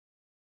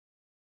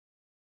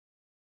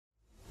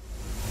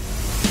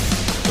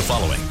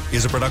following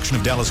is a production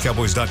of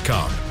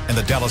DallasCowboys.com and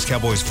the Dallas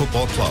Cowboys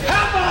Football Club.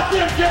 How about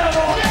them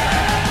Cowboys?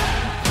 Yeah!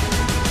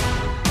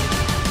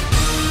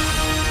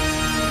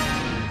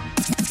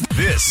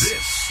 This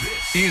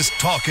is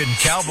Talkin'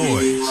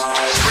 Cowboys.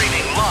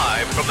 Streaming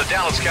live from the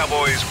Dallas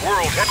Cowboys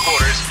World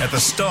Headquarters at the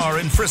Star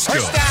in Frisco.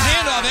 First down.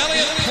 Handoff.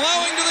 Elliott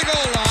plowing to the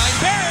goal line.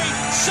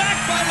 Buried.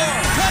 Sacked by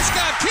Lawrence.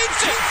 Prescott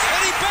keeps it,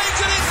 and he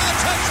bangs it in for the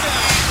touchdown.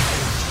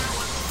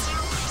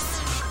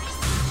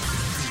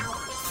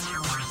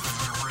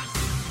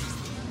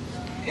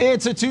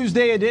 It's a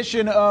Tuesday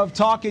edition of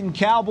Talkin'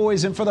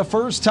 Cowboys, and for the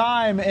first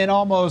time in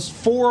almost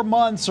 4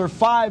 months or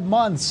 5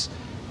 months,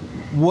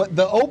 what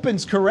the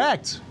open's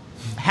correct.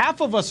 Half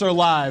of us are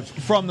live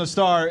from the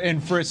Star in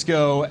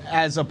Frisco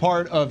as a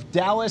part of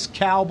Dallas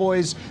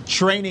Cowboys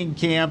training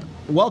camp.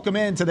 Welcome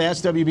into the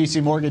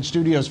SWBC Mortgage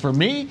Studios for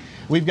me.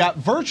 We've got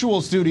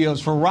virtual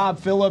studios for Rob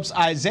Phillips,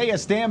 Isaiah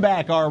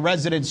Stanback, our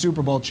resident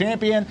Super Bowl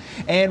champion,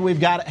 and we've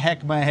got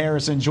Heckma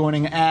Harrison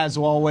joining as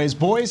always.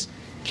 Boys,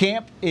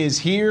 camp is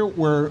here.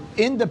 We're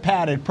into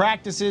padded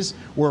practices.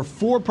 We're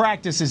 4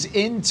 practices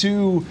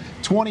into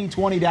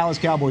 2020 Dallas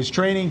Cowboys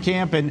training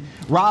camp. And,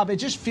 Rob, it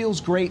just feels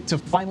great to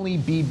finally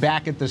be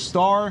back at the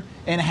Star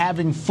and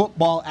having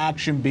football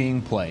action being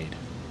played.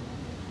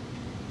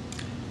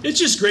 It's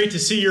just great to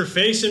see your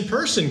face in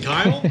person,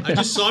 Kyle. I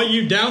just saw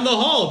you down the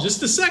hall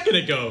just a second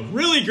ago.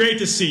 Really great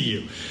to see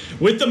you.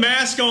 With the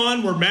mask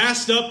on, we're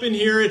masked up in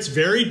here. It's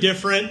very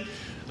different.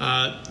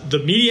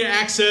 The media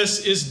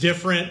access is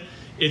different.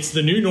 It's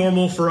the new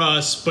normal for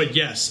us. But,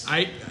 yes,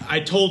 I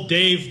told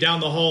Dave down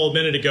the hall a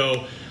minute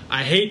ago,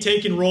 I hate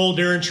taking roll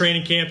during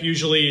training camp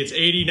usually. It's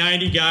 80,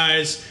 90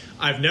 guys.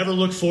 I've never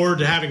looked forward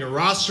to having a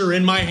roster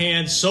in my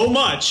hand so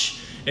much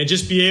and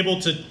just be able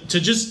to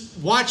just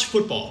watch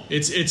football.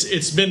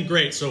 It's been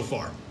great so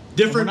far.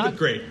 Different, but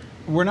great.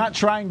 We're not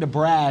trying to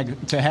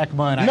brag to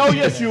Heckma. And no,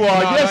 yes, you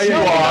are. Yes, you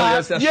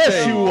are.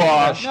 Yes, you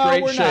are.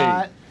 No, we're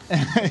not.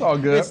 It's all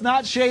good. It's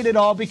not shade at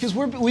all because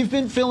we've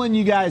been filling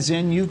you guys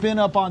in. You've been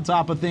up on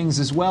top of things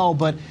as well.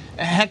 But,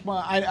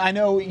 Heckma, I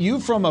know you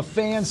from a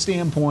fan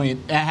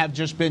standpoint have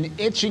just been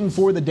itching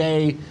for the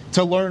day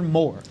to learn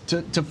more,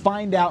 to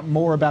find out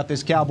more about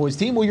this Cowboys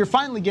team. Well, you're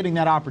finally getting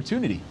that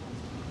opportunity.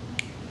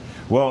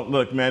 Well,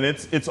 look, man,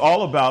 it's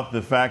all about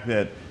the fact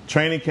that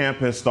training camp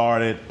has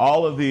started.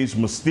 All of these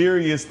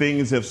mysterious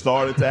things have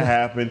started to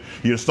happen.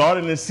 You're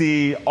starting to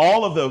see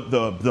all of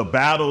the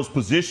battles,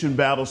 position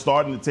battles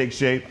starting to take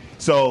shape.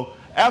 So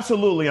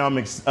absolutely, I'm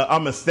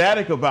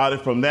ecstatic about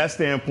it from that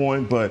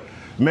standpoint. But,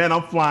 man,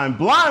 I'm flying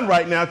blind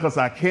right now because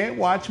I can't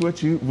watch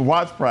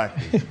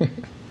practice.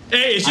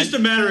 Hey, it's just a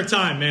matter of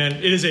time, man.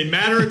 It is a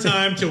matter of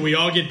time till we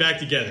all get back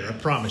together. I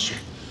promise you.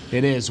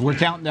 It is. We're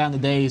counting down the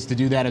days to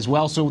do that as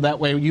well, so that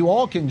way you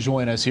all can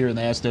join us here in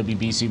the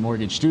SWBC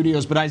Mortgage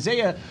Studios. But,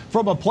 Isaiah,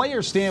 from a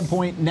player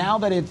standpoint, now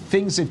that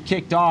things have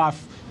kicked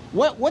off,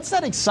 what's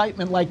that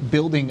excitement like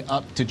building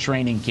up to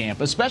training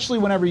camp, especially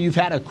whenever you've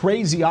had a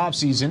crazy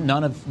offseason,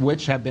 none of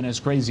which have been as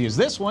crazy as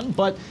this one,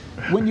 but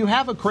when you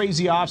have a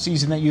crazy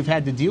offseason that you've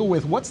had to deal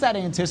with, what's that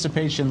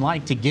anticipation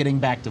like to getting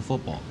back to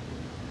football?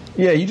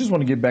 Yeah, you just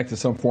want to get back to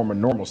some form of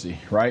normalcy,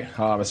 right?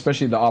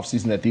 Especially the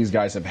offseason that these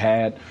guys have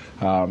had.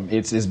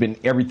 It's been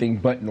everything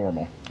but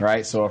normal,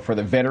 right? So for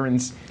the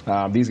veterans,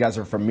 these guys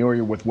are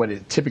familiar with what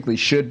it typically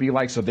should be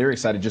like, so they're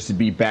excited just to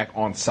be back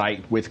on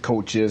site with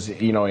coaches,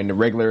 in the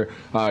regular,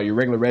 your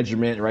regular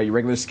regiment, right, your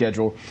regular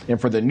schedule. And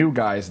for the new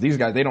guys, these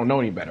guys, they don't know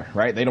any better,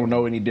 right? They don't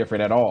know any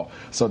different at all.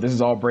 So this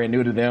is all brand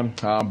new to them,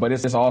 but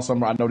it's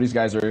awesome. I know these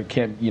guys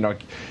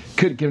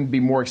can be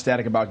more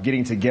ecstatic about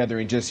getting together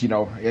and just,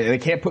 they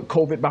can't put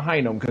COVID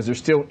behind them because they're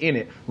still in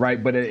it,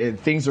 right? But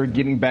things are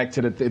getting back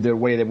to the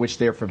way in which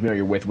they're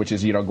familiar with, which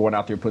is, going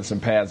out there, putting some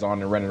pads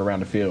on and running around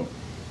the field.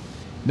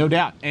 No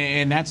doubt.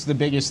 And that's the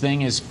biggest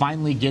thing is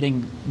finally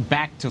getting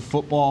back to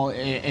football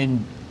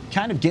and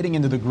kind of getting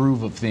into the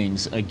groove of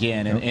things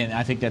again. And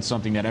I think that's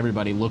something that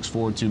everybody looks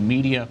forward to,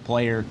 media,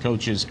 player,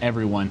 coaches,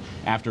 everyone,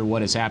 after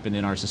what has happened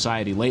in our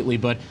society lately.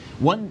 But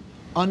one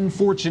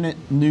unfortunate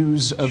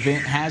news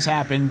event has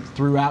happened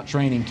throughout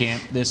training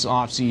camp this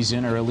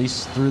offseason, or at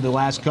least through the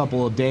last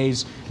couple of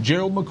days.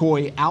 Gerald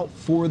McCoy out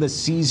for the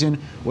season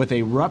with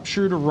a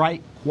ruptured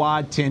right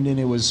quad tendon.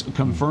 It was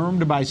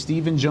confirmed by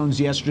Stephen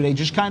Jones yesterday.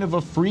 Just kind of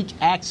a freak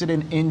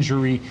accident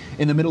injury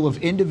in the middle of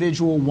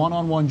individual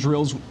one-on-one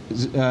drills.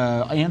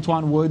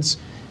 Antoine Woods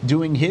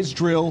doing his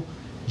drill.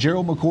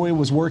 Gerald McCoy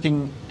was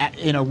working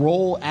in a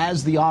role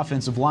as the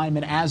offensive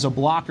lineman, as a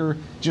blocker,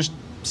 just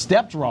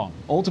stepped wrong,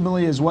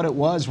 ultimately, is what it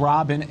was,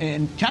 Rob,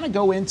 and kind of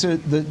go into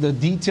the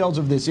details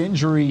of this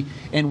injury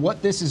and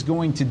what this is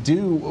going to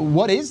do.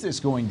 What is this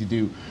going to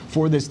do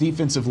for this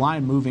defensive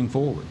line moving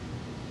forward?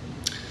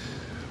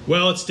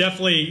 Well, it's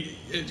definitely,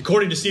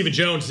 according to Stephen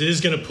Jones, it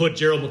is going to put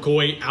Gerald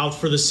McCoy out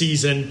for the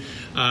season.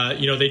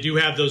 They do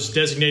have those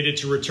designated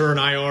to return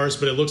IRs,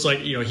 but it looks like,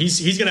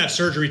 he's going to have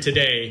surgery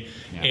today,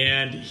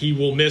 and he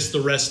will miss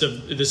the rest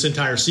of this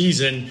entire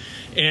season.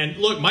 And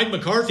look, Mike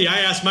McCarthy, I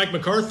asked Mike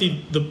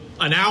McCarthy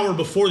an hour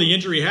before the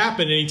injury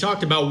happened, and he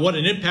talked about what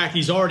an impact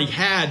he's already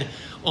had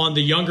on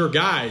the younger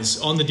guys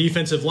on the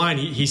defensive line.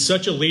 He's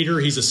such a leader.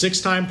 He's a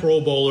 6-time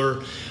Pro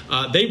Bowler.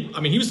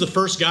 He was the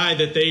first guy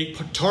that they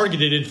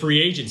targeted in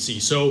free agency.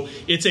 So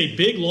it's a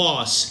big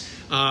loss.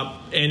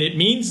 And it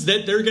means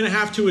that they're going to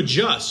have to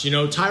adjust.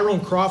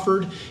 Tyrone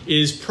Crawford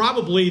is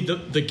probably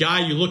the guy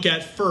you look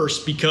at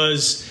first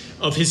because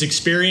of his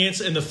experience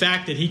and the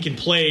fact that he can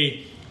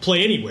play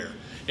anywhere.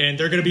 And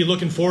they're going to be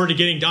looking forward to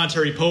getting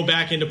Dontari Poe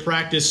back into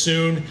practice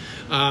soon.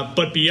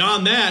 But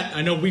beyond that,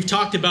 I know we've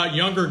talked about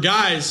younger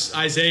guys,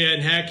 Isaiah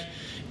and Heck.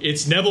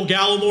 It's Neville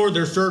Gallimore,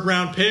 their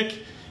 3rd-round pick.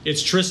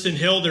 It's Tristan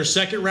Hill, their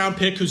 2nd-round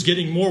pick, who's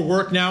getting more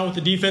work now with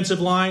the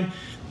defensive line.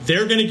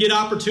 They're going to get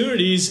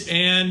opportunities,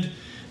 and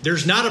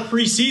there's not a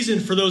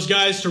preseason for those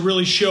guys to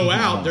really show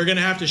out. They're going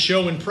to have to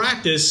show in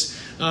practice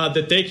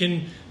that they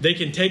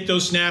can take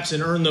those snaps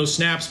and earn those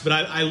snaps. But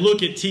I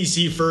look at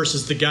TC first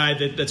as the guy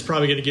that's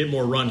probably going to get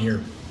more run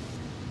here.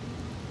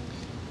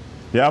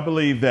 Yeah, I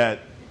believe that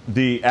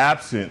the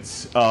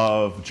absence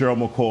of Gerald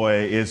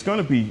McCoy is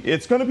going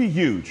to be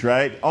huge,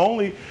 right?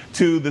 Only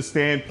to the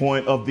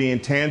standpoint of the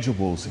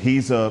intangibles.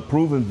 He's a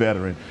proven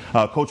veteran.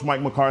 Coach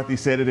Mike McCarthy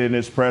said it in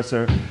his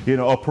presser,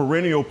 a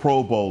perennial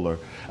Pro Bowler.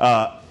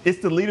 It's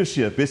the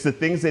leadership. It's the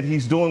things that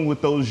he's doing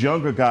with those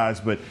younger guys.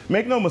 But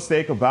make no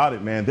mistake about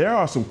it, man. There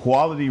are some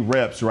quality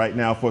reps right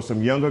now for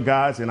some younger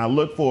guys, and I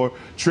look for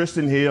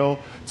Tristan Hill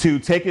to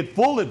take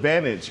full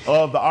advantage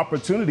of the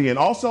opportunity, and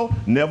also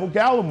Neville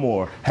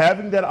Gallimore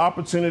having that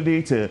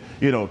opportunity to,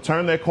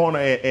 turn that corner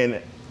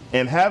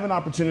and have an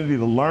opportunity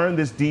to learn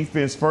this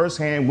defense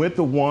firsthand with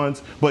the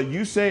ones. But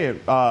you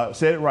said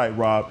it right,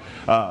 Rob.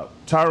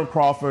 Tyrone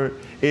Crawford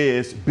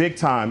is big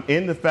time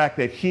in the fact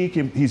that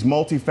he's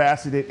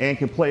multifaceted and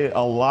can play a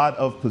lot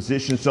of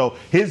positions. So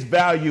his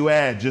value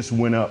add just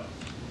went up.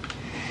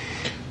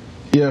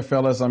 Yeah,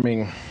 fellas,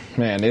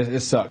 man, it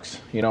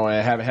sucks. And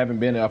having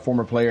been a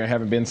former player and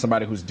having been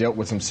somebody who's dealt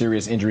with some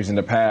serious injuries in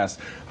the past,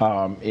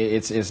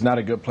 it's not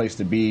a good place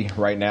to be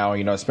right now.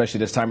 Especially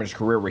this time in his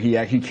career where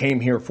he came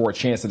here for a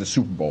chance at the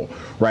Super Bowl,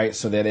 right?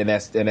 So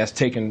that's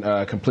taken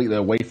completely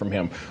away from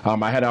him.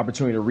 I had an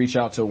opportunity to reach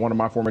out to one of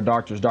my former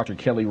doctors, Dr.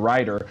 Kelly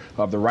Ryder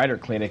of the Ryder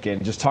Clinic,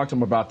 and just talk to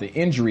him about the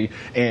injury.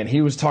 And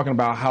he was talking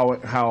about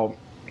how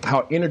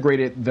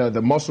integrated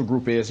the muscle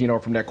group is,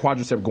 from that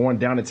quadricep going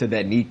down into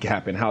that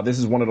kneecap, and how this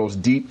is one of those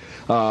deep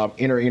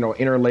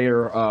inner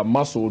layer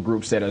muscle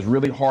groups that is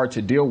really hard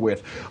to deal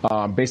with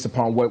based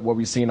upon what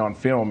we've seen on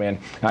film. And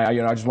I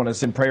just want to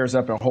send prayers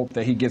up and hope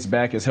that he gets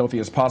back as healthy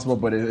as possible.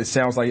 But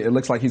it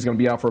looks like he's going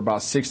to be out for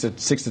about 6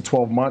 to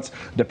 12 months,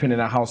 depending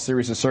on how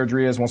serious the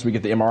surgery is. Once we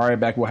get the MRI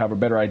back, we'll have a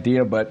better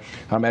idea. But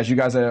as you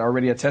guys have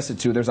already attested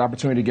to, there's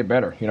opportunity to get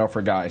better,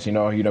 for guys. We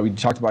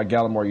talked about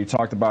Gallimore, you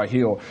talked about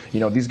Hill.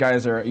 These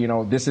guys are.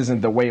 This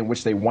isn't the way in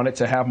which they wanted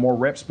to have more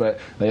reps, but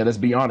let's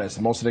be honest.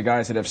 Most of the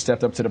guys that have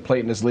stepped up to the plate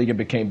in this league and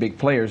became big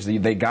players,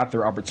 they got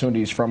their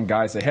opportunities from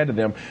guys ahead of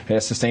them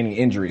sustaining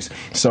injuries.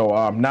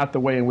 So not the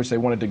way in which they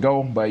wanted to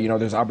go, but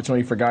there's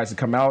opportunity for guys to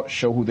come out,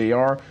 show who they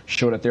are,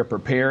 show that they're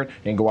prepared,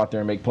 and go out there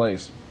and make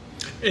plays.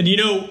 And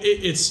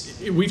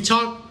we've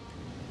talked.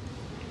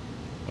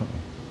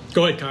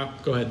 Go ahead, Kyle.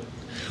 Go ahead.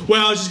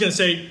 Well, I was just going to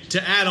say,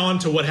 to add on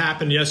to what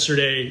happened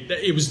yesterday,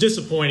 it was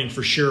disappointing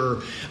for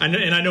sure. And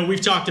I know we've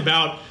talked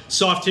about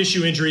soft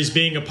tissue injuries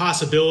being a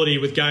possibility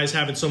with guys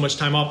having so much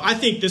time off. I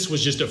think this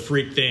was just a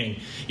freak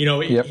thing.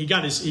 Yep. He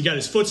got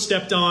his foot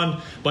stepped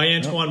on by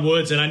Antoine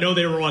Woods, and I know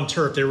they were on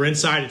turf. They were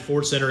inside at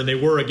Ford Center, and they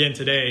were again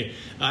today.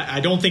 I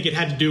don't think it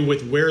had to do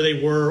with where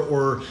they were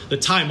or the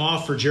time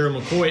off for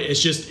Gerald McCoy. It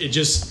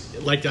just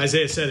like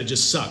Isaiah said, it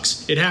just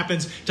sucks. It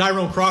happens.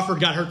 Tyrone Crawford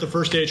got hurt the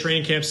first day of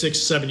training camp 6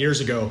 or 7 years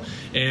ago,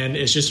 and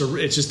it's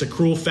just a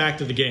cruel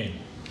fact of the game.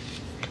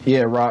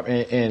 Yeah, Rob,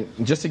 and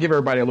just to give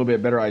everybody a little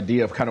bit better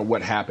idea of kind of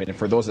what happened, and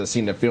for those that have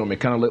seen the film,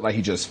 it kind of looked like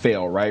he just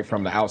fell, right,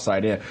 from the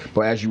outside in.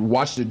 But as you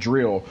watch the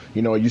drill,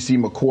 you see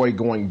McCoy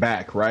going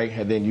back, right,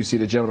 and then you see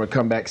the gentleman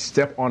come back,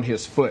 step on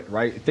his foot,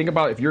 right? Think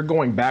about if you're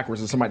going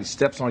backwards and somebody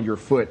steps on your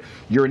foot,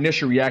 your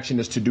initial reaction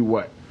is to do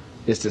what?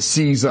 Is to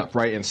seize up,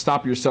 right, and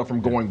stop yourself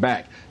from going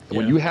back.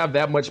 When you have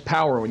that much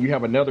power, when you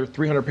have another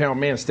 300-pound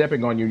man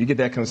stepping on you, you get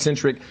that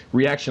concentric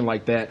reaction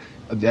like that.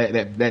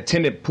 That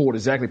tendon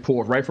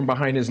pulled right from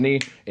behind his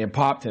knee and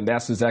popped, and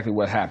that's exactly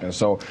what happened.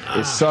 So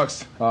it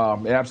sucks.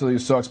 It absolutely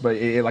sucks.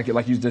 But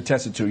like you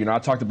attested to, I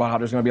talked about how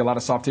there's going to be a lot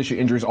of soft tissue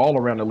injuries all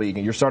around the league,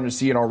 and you're starting to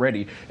see it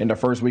already in the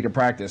first week of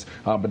practice.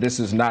 But this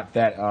is not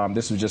that.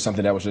 This was just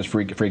something that was just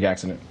freak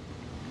accident.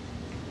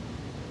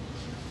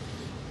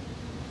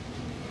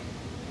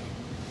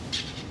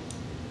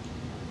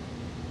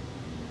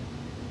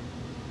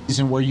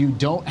 Where you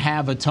don't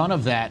have a ton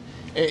of that,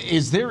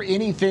 is there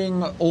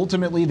anything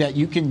ultimately that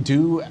you can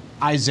do,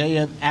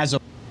 Isaiah,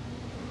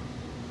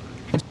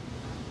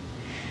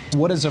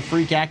 what does a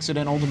freak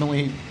accident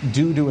ultimately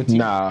do to a team?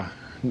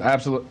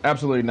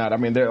 Absolutely not. I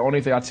mean, the only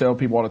thing I tell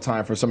people all the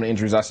time for some of the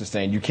injuries I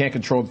sustained, you can't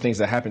control the things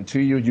that happen to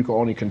you. You can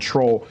only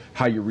control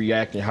how you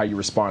react and how you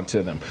respond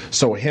to them.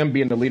 So him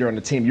being the leader on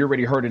the team, you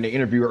already heard in the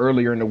interview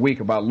earlier in the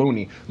week about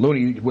Looney.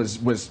 Looney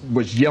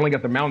was yelling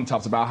at the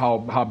mountaintops about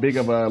how big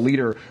of a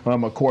leader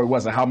McCoy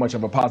was and how much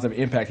of a positive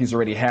impact he's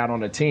already had on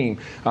the team.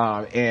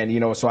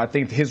 So I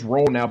think his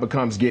role now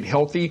becomes get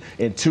healthy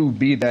and to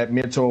be that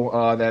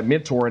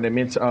mentor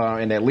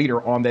and that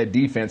leader on that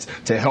defense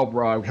to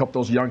help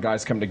those young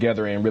guys come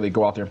together and really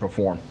go out there and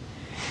perform.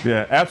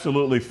 Yeah,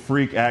 absolutely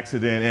freak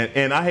accident.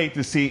 And I hate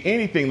to see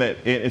anything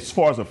that, as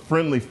far as a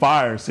friendly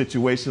fire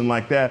situation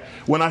like that.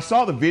 When I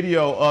saw the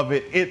video of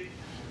it,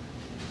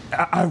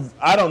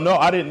 I don't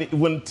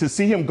know. To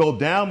see him go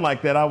down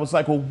like that, I was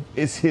like, well,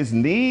 is his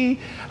knee?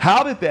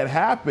 How did that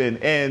happen?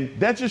 And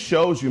that just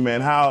shows you,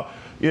 man, how,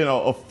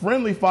 a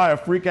friendly fire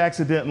freak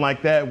accident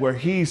like that where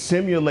he's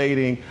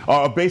simulating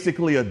or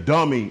basically a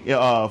dummy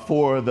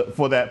for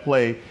that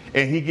play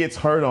and he gets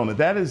hurt on it.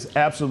 That is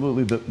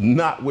absolutely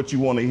not what you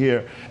want to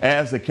hear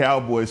as a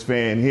Cowboys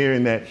fan,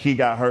 hearing that he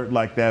got hurt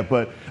like that.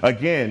 But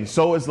again,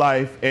 so is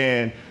life.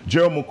 And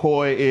Gerald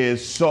McCoy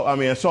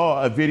I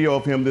saw a video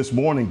of him this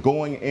morning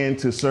going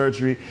into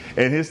surgery,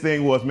 and his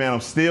thing was, man,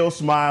 I'm still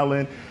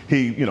smiling.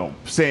 He,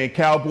 saying,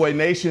 Cowboy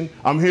Nation,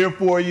 I'm here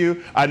for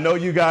you. I know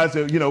you guys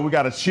are, we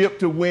got a ship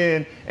to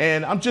win.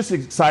 And I'm just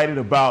excited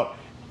about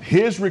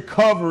his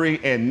recovery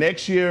and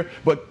next year.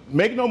 But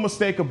make no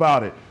mistake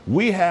about it,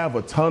 we have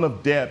a ton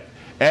of depth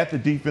at the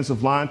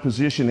defensive line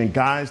position and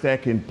guys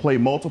that can play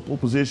multiple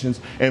positions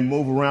and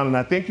move around. And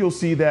I think you'll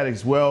see that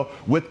as well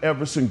with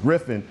Everson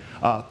Griffen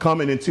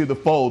coming into the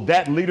fold.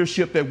 That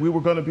leadership that we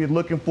were going to be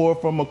looking for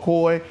from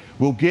McCoy,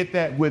 we'll get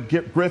that with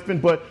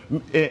Griffen.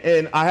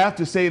 And I have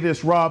to say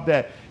this, Rob,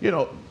 that,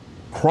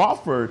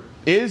 Crawford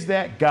is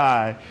that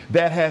guy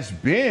that has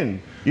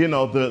been,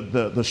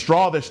 the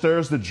straw that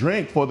stirs the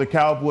drink for the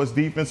Cowboys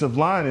defensive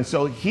line. And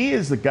so he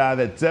is the guy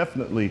that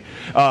definitely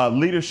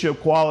leadership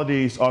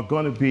qualities are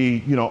going to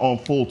be, on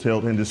full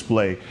tilt and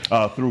display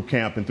through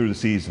camp and through the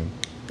season.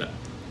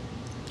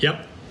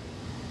 Yep.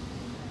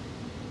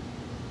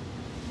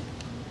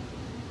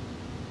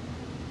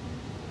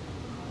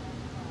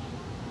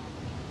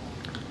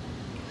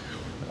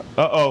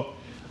 Uh-oh.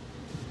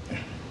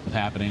 What's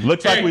happening?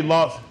 Looks like we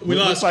lost. We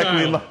lost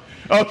Kyle.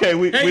 Okay,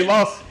 we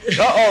lost.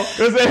 Uh-oh.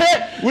 There's a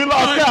heck. We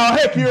lost Kyle.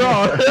 Heck, you're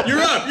on. You're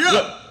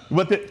up.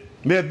 But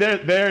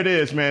there it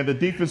is, man. The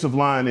defensive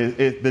line,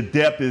 the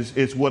depth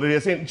is what it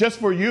is. And just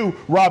for you,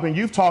 Robin,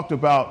 you've talked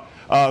about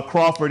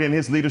Crawford and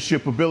his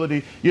leadership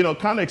ability.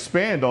 Kind of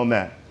expand on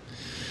that.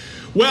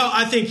 Well,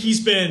 I think he's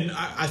been –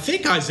 I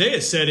think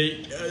Isaiah said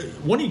it.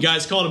 One of you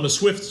guys called him a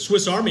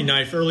Swiss Army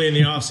knife early in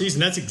the offseason.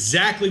 That's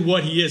exactly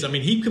what he is. I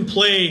mean, he can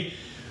play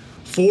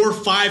 4 or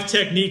 5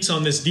 techniques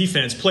on this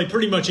defense, play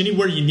pretty much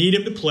anywhere you need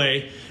him to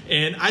play.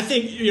 And I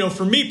think,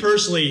 for me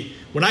personally,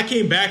 when I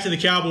came back to the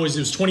Cowboys,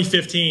 it was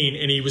 2015,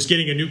 and he was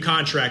getting a new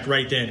contract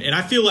right then. And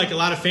I feel like a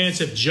lot of fans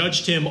have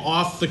judged him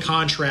off the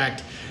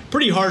contract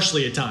pretty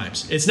harshly at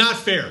times. It's not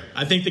fair.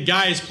 I think the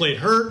guy has played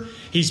hurt.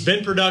 He's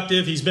been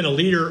productive. He's been a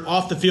leader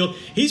off the field.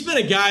 He's been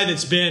a guy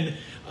that's been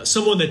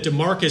someone that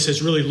DeMarcus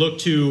has really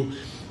looked to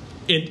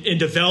in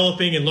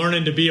developing and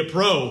learning to be a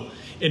pro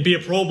and be a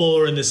Pro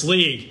Bowler in this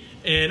league.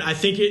 And I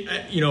think,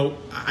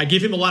 I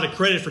give him a lot of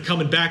credit for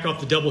coming back off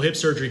the double hip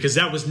surgery because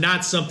that was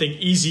not something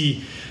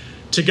easy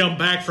to come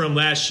back from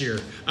last year.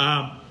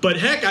 But,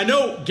 heck, I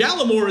know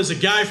Gallimore is a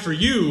guy for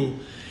you,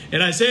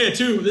 and Isaiah,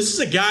 too. This is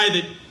a guy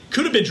that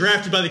could have been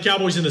drafted by the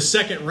Cowboys in the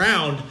second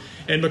round,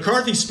 and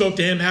McCarthy spoke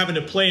to him having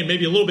to play in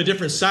maybe a little bit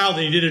different style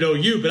than he did at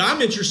OU. But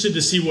I'm interested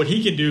to see what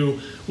he can do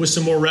with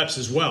some more reps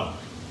as well.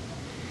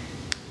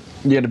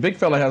 Yeah, the big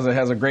fella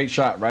has a great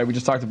shot, right? We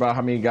just talked about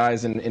how many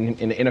guys in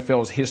the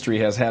NFL's history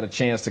has had a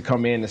chance to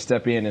come in and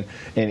step in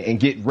and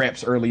get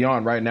reps early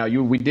on. Right now,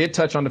 we did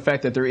touch on the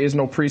fact that there is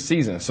no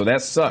preseason, so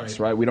that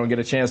sucks, right? We don't get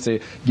a chance to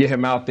get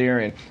him out there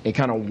and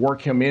kind of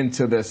work him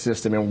into the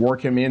system and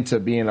work him into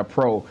being a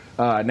pro.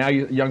 Now,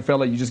 young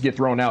fella, you just get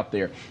thrown out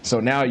there. So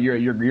now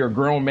you're a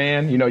grown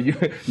man.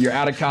 You're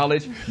out of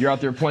college. You're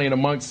out there playing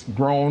amongst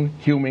grown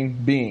human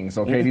beings.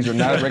 Okay, these are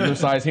not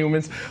regular-sized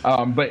humans,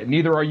 but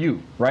neither are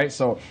you, right?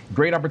 So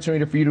great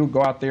opportunity for you to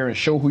go out there and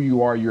show who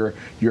you are. You're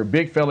a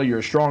big fella. You're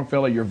a strong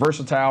fella. You're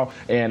versatile.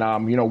 And,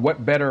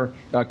 what better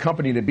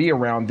company to be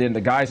around than the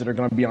guys that are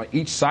going to be on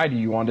each side of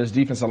you on this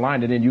defensive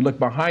line. And then you look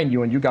behind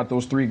you, and you got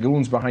those 3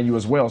 goons behind you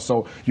as well.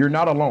 So you're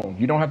not alone.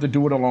 You don't have to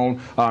do it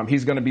alone.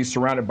 He's going to be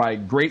surrounded by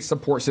great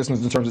support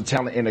systems in terms of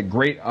talent and a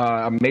great,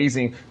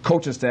 amazing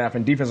coaching staff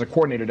and defensive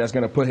coordinator that's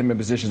going to put him in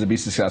positions to be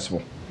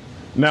successful.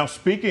 Now,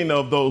 speaking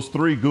of those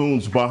three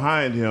goons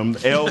behind him,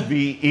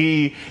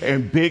 LVE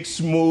and Big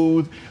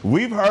Smooth,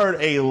 we've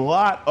heard a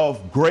lot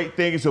of great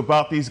things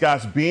about these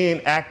guys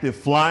being active,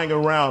 flying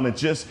around, and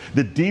just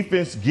the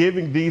defense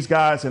giving these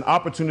guys an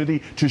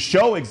opportunity to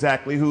show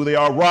exactly who they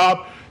are.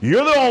 Rob,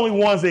 you're the only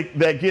ones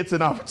that gets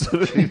an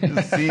opportunity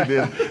to see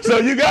this. So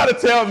you got to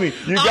tell me.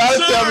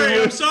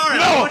 I'm sorry.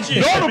 No, I want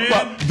you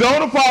to,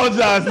 don't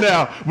apologize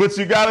now. But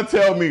you got to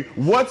tell me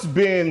what's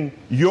been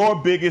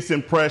your biggest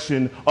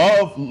impression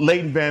of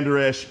Leighton Vander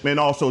Esch and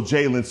also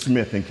Jalen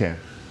Smith in camp.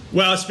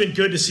 Well, it's been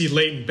good to see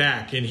Leighton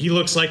back, and he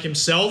looks like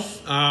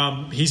himself.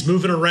 He's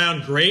moving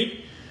around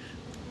great.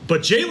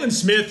 But Jalen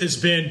Smith has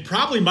been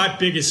probably my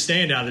biggest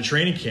standout at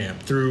training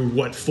camp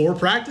through, 4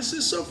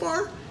 practices so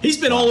far? He's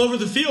been all over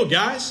the field,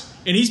 guys.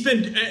 And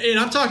and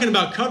I'm talking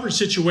about coverage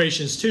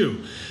situations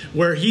too,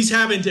 where he's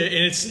having to,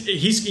 and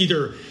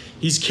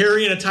he's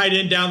carrying a tight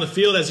end down the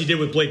field as he did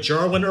with Blake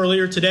Jarwin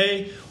earlier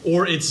today,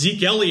 or it's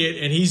Zeke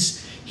Elliott and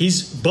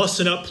he's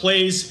busting up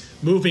plays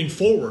moving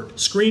forward,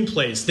 screen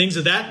plays, things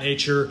of that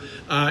nature.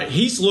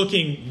 He's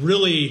looking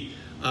really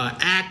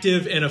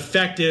active and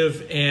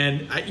effective,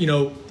 and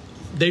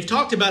they've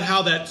talked about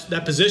how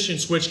that position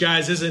switch,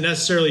 guys, isn't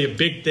necessarily a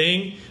big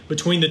thing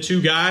between the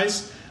two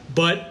guys.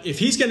 But if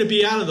he's going to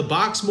be out of the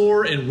box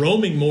more and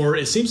roaming more,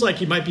 it seems like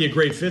he might be a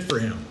great fit for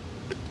him.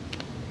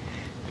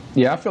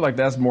 Yeah, I feel like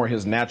that's more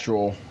his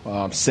natural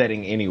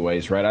setting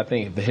anyways, right? I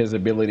think his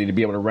ability to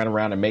be able to run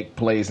around and make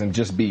plays and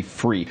just be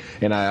free.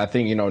 And I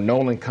think,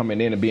 Nolan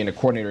coming in and being a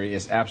coordinator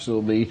is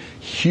absolutely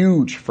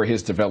huge for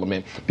his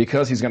development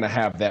because he's going to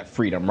have that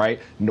freedom, right?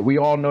 We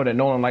all know that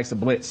Nolan likes to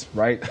blitz,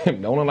 right?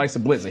 Nolan likes to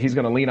blitz, and he's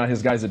going to lean on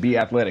his guys to be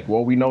athletic.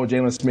 Well, we know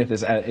Jalen Smith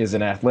is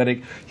an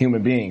athletic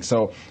human being.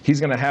 So he's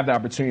going to have the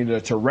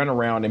opportunity to run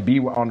around and be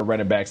on the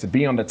running backs, to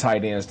be on the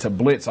tight ends, to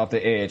blitz off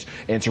the edge,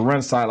 and to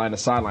run sideline to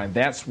sideline.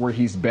 That's where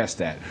he's best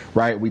at,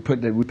 right? We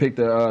picked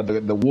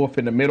the wolf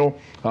in the middle,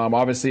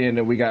 obviously, and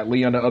then we got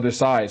Lee on the other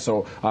side.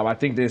 So I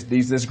think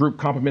this group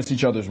complements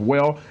each other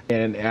well,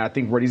 and I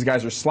think where these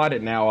guys are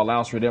slotted now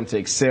allows for them to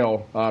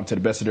excel to the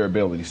best of their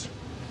abilities.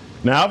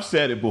 Now, I've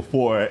said it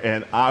before,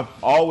 and I've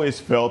always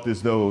felt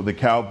as though the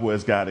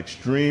Cowboys got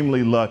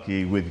extremely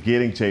lucky with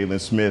getting Jalen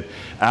Smith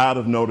out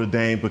of Notre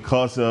Dame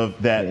because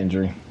of that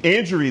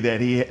injury that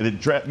he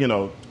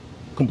had,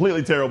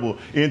 completely terrible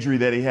injury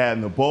that he had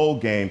in the bowl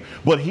game.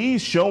 But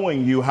he's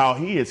showing you how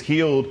he has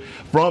healed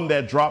from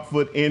that drop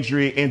foot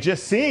injury, and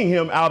just seeing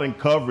him out in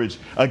coverage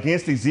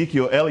against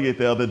Ezekiel Elliott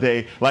the other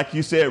day, like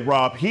you said,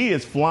 Rob, he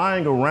is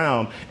flying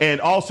around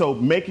and also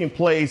making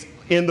plays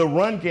in the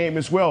run game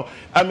as well.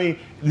 I mean,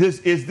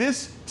 is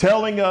this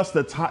telling us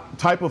the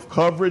type of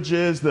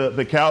coverages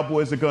the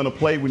Cowboys are going to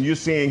play when you're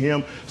seeing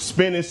him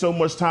spending so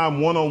much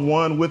time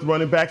one-on-one with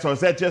running backs, or is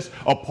that just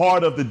a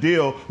part of the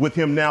deal with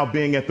him now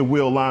being at the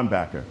wheel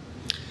linebacker?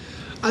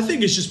 I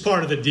think it's just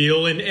part of the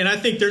deal, and I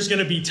think there's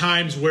going to be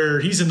times where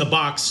he's in the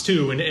box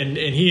too, and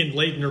he and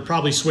Leighton are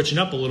probably switching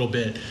up a little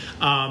bit.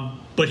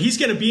 But he's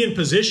going to be in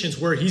positions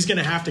where he's going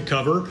to have to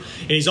cover,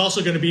 and he's also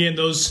going to be in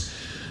those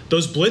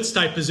blitz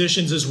type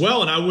positions as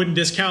well, and I wouldn't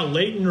discount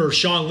Leighton or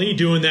Sean Lee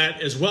doing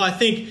that as well. I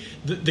think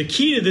the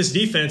key to this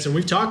defense, and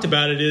we've talked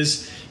about it,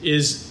 is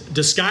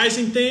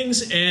disguising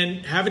things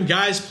and having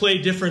guys play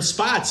different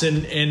spots.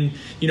 And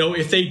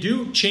if they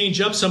do change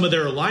up some of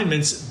their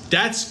alignments,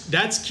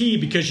 that's key,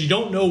 because you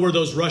don't know where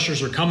those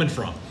rushers are coming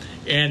from.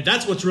 And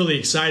that's what's really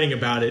exciting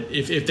about it,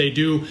 if they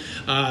do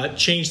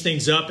change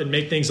things up and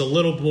make things a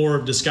little more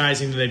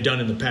disguising than they've done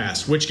in the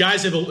past, which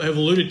guys have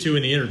alluded to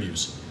in the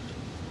interviews.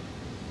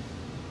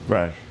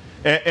 Right.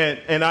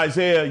 And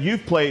Isaiah,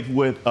 you've played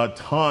with a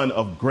ton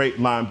of great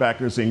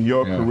linebackers in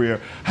your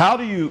career. How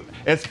do you,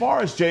 as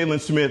far as Jalen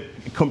Smith,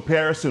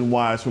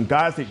 comparison-wise, from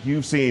guys that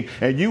you've seen,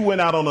 and you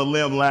went out on a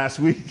limb last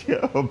week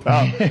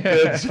about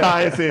the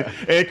Giants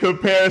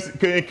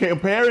and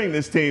comparing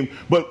this team,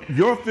 but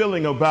your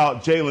feeling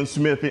about Jalen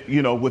Smith,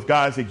 with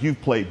guys that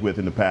you've played with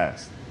in the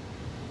past?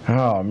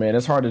 Oh, man,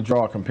 it's hard to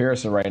draw a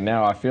comparison right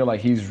now. I feel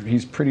like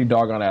he's pretty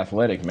doggone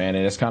athletic, man,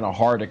 and it's kind of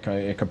hard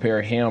to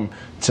compare him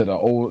to the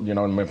old,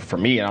 for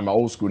me, and I'm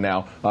old school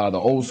now, the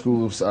old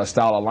school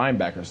style of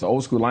linebackers. The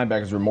old school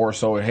linebackers were more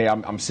so, hey,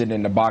 I'm sitting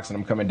in the box and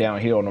I'm coming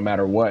downhill no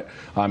matter what.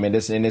 In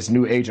this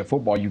new age of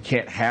football, you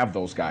can't have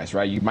those guys,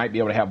 right? You might be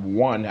able to have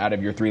one out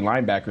of your 3 to 4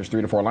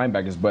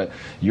 linebackers, but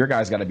your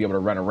guys got to be able to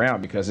run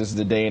around, because this is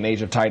the day and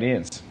age of tight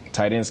ends.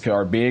 Tight ends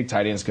are big,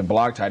 tight ends can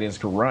block, tight ends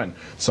can run.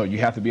 So you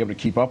have to be able to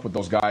keep up with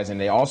those guys, and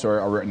they also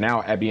are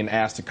now being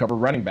asked to cover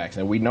running backs,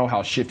 and we know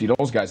how shifty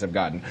those guys have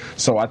gotten.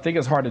 So I think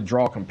it's hard to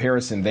draw a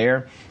comparison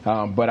there,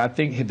 but I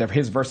think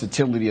his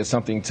versatility is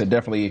something to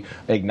definitely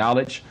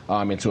acknowledge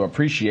and to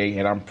appreciate,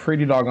 and I'm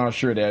pretty doggone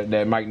sure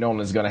that Mike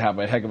Nolan is going to have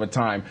a heck of a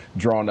time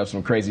drawing up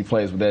some crazy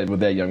plays with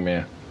that young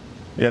man.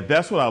 Yeah,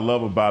 that's what I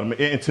love about him.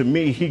 And to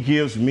me, he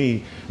gives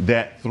me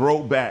that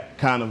throwback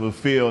kind of a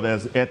feel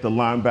as at the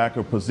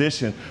linebacker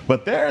position.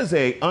 But there's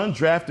a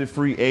undrafted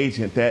free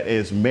agent that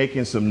is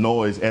making some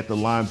noise at the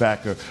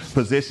linebacker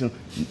position.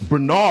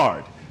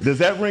 Bernard Does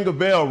that ring a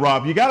bell,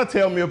 Rob? You got to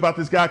tell me about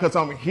this guy because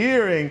I'm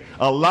hearing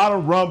a lot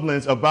of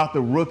rumblings about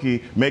the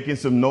rookie making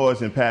some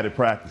noise in padded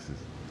practices.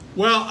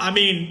 Well, I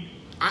mean,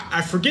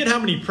 I forget how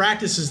many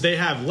practices they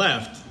have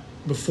left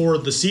before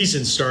the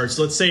season starts.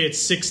 Let's say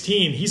it's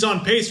 16. He's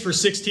on pace for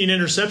 16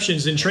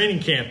 interceptions in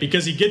training camp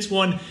because he gets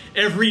one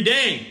every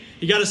day.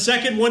 He got a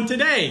second one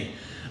today.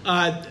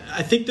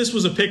 I think this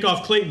was a pick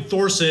off Clayton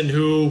Thorson,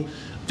 who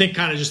I think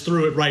kind of just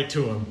threw it right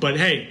to him. But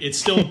hey, it's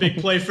still a big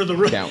play for the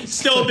rookie.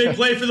 Still a big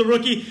play for the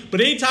rookie.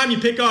 But anytime you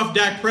pick off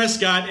Dak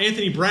Prescott,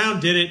 Anthony Brown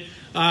did it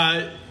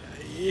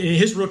in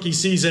his rookie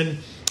season.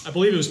 I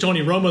believe it was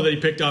Tony Romo that he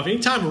picked off.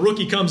 Anytime a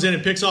rookie comes in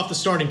and picks off the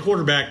starting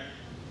quarterback,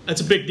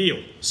 that's a big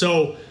deal.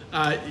 So,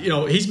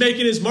 he's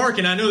making his mark,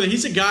 and I know that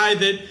he's a guy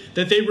that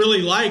they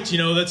really liked.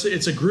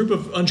 It's a group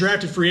of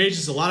undrafted free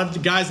agents. A lot of the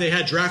guys they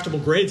had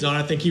draftable grades on.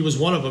 I think he was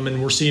one of them,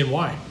 and we're seeing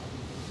why.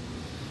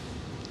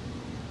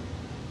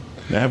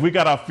 Now, have we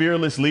got our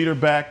fearless leader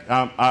back?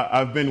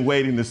 I've been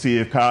waiting to see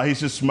if Kyle.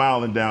 He's just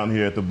smiling down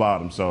here at the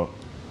bottom. So,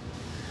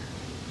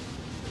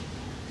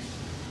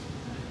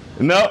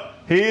 no,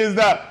 he is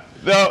not.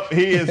 No,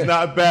 he is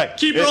not back.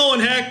 Keep rolling,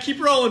 Heck. Keep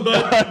rolling,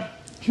 bud.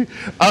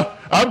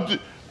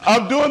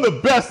 I'm doing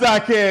the best I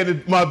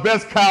can, my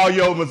best Kyle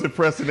Yeomans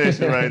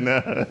impersonation right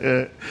now.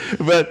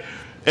 But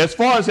as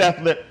far as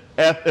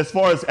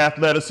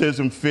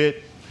athleticism,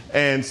 fit,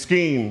 and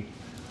scheme,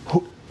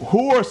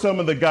 who are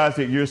some of the guys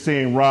that you're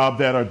seeing, Rob,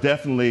 that are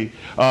definitely,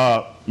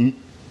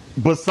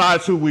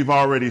 besides who we've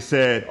already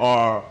said,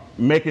 are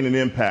making an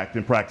impact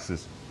in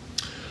practices?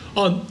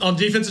 On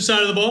defensive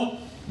side of the ball?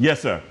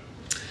 Yes, sir.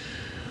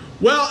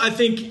 Well, I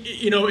think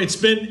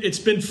it's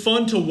been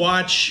fun to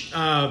watch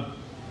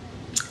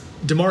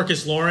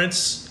DeMarcus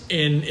Lawrence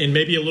in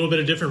maybe a little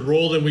bit of different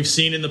role than we've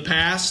seen in the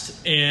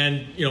past.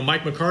 And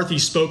Mike McCarthy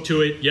spoke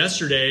to it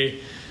yesterday,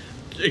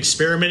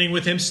 experimenting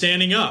with him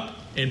standing up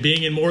and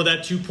being in more of that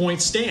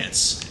 2-point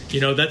stance.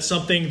 That's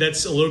something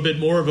that's a little bit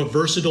more of a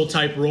versatile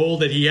type role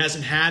that he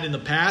hasn't had in the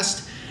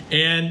past.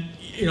 And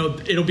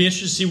it'll be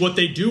interesting to see what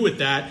they do with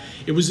that.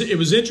 It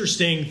was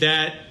interesting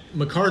that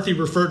McCarthy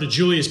referred to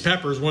Julius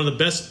Peppers, one of the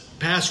best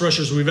pass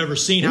rushers we've ever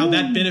seen, how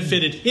that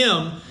benefited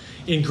him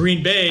in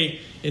Green Bay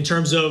in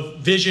terms of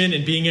vision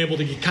and being able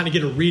to kind of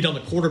get a read on the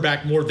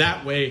quarterback more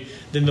that way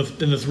than the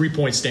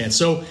 3-point stance.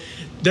 So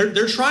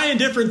they're trying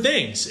different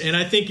things, and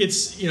I think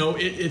it's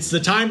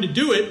the time to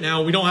do it.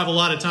 Now, we don't have a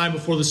lot of time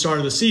before the start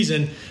of the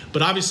season,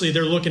 but obviously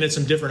they're looking at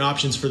some different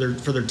options for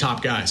their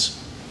top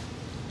guys.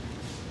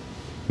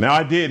 Now,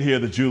 I did hear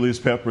the Julius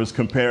Peppers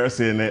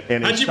comparison,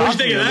 and what you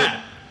think of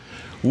that?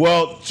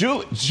 Well,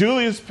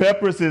 Julius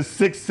Peppers is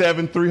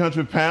 6'7",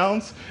 300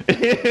 pounds.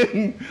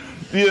 And,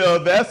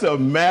 that's a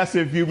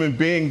massive human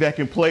being that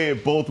can play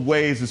it both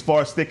ways as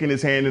far as sticking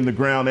his hand in the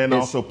ground and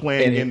also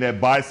playing in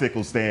that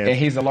bicycle stance. And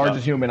he's the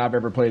largest human I've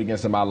ever played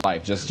against in my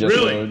life. Just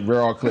really?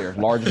 We're all clear.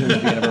 Largest human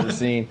being I've ever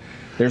seen.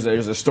 There's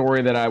a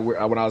story that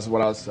when I was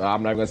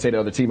I'm not going to say the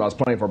other team I was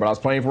playing for, but I was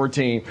playing for a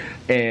team,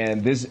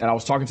 and I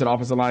was talking to the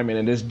offensive lineman,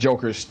 and this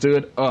joker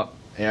stood up.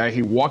 And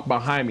he walked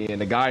behind me, and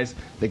the guys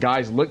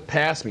looked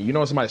past me.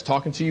 When somebody's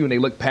talking to you and they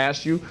look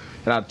past you,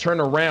 and I turn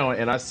around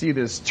and I see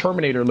this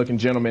Terminator-looking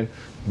gentleman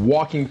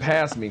walking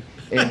past me,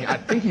 and I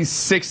think he's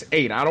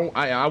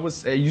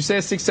 6'8". You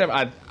said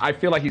 6'7". I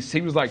feel like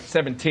he was like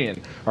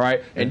 7'10". All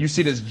right, and you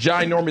see this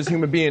ginormous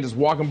human being just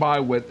walking by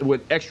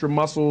with extra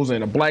muscles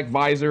and a black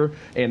visor,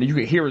 and you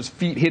can hear his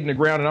feet hitting the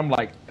ground, and I'm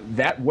like,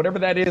 whatever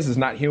that is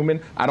not human.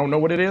 I don't know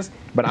what it is,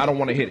 but I don't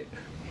want to hit it.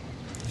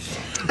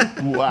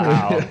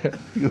 Wow.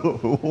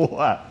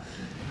 Wow.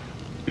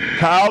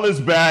 Kyle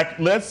is back.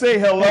 Let's say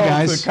hello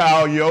to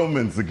Kyle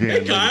Yeomans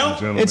again. Hey, Kyle.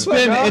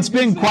 It's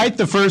been quite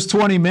the first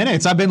 20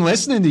 minutes. I've been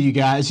listening to you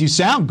guys. You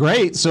sound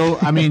great. So,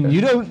 you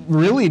don't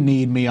really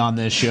need me on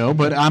this show,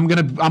 but I'm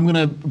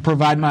gonna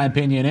provide my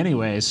opinion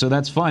anyway. So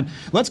that's fun.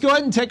 Let's go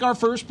ahead and take our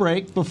first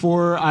break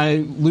before I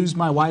lose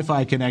my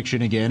Wi-Fi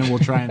connection again, and we'll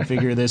try and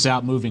figure this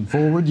out moving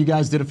forward. You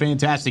guys did a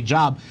fantastic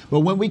job. But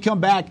when we come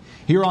back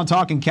here on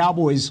Talking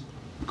Cowboys,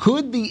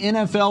 could the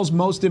NFL's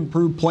most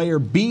improved player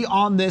be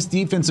on this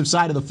defensive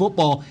side of the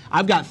football?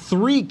 I've got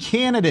 3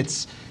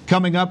 candidates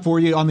coming up for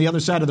you on the other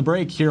side of the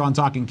break here on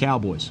Talking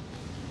Cowboys.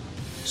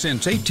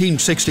 Since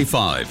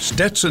 1865,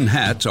 Stetson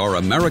hats are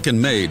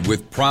American-made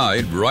with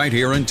pride right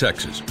here in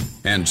Texas.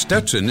 And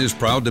Stetson is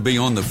proud to be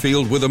on the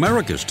field with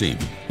America's team.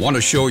 Want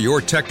to show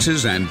your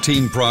Texas and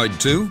team pride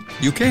too?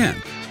 You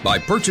can. By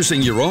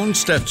purchasing your own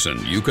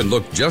Stetson, you can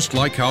look just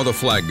like how the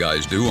flag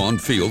guys do on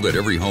field at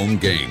every home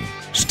game.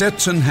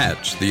 Stetson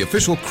hats, the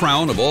official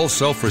crown of all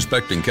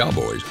self-respecting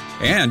Cowboys,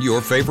 and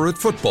your favorite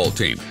football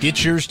team.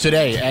 Get yours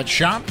today at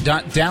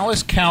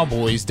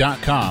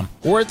shop.dallascowboys.com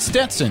or at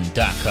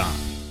stetson.com.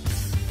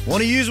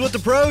 Want to use what the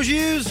pros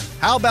use?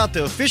 How about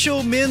the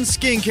official men's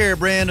skincare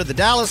brand of the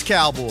Dallas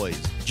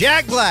Cowboys?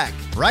 Jack Black.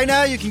 Right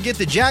now, you can get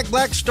the Jack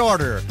Black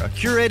Starter, a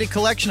curated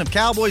collection of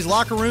Cowboys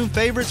locker room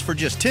favorites for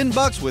just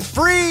 $10 with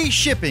free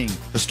shipping.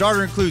 The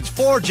starter includes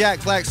 4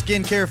 Jack Black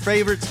skincare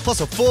favorites,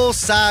 plus a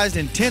full-sized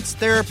intense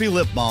therapy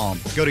lip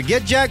balm. Go to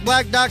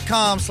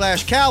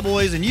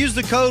getjackblack.com/cowboys and use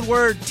the code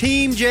word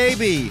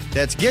TEAMJB.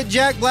 That's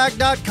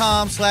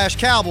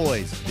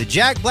getjackblack.com/cowboys. The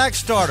Jack Black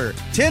Starter,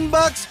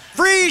 $10,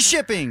 free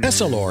shipping.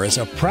 Essilor is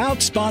a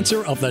proud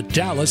sponsor of the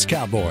Dallas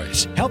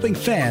Cowboys, helping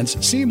fans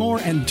see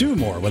more and do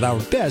more with our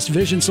best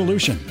vision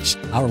solutions.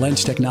 Our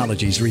lens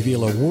technologies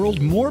reveal a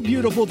world more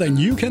beautiful than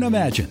you can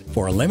imagine.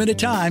 For a limited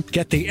time,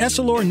 get the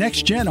Essilor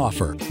Next Gen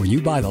offer. When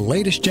you buy the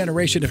latest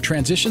generation of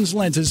Transitions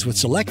lenses with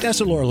select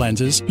Essilor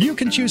lenses, you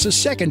can choose a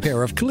second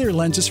pair of clear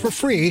lenses for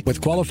free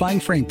with qualifying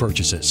frame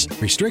purchases.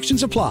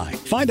 Restrictions apply.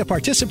 Find a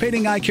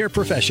participating eye care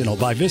professional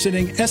by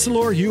visiting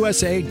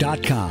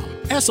EssilorUSA.com.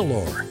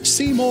 Essilor.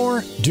 See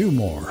more, do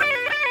more.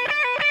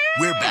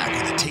 We're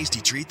back with a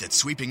tasty treat that's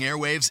sweeping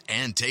airwaves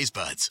and taste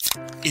buds.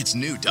 It's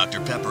new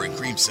Dr. Pepper and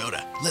Cream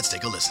Soda. Let's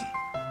take a listen.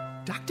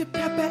 Dr.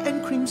 Pepper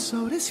and Cream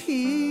Soda's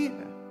here.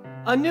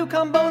 A new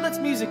combo that's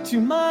music to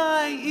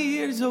my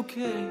ears,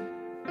 okay.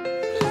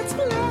 Let's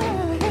play.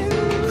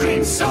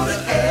 Cream Soda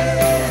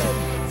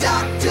and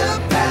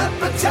Dr.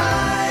 Pepper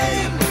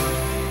time.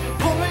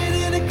 Pour it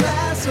in a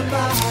glass of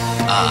ice.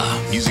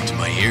 Ah, music to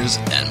my ears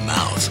and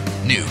mouth.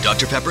 New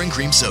Dr. Pepper and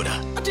Cream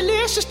Soda. A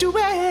delicious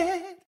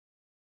duet.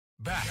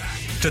 Back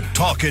to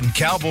Talking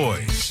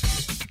Cowboys.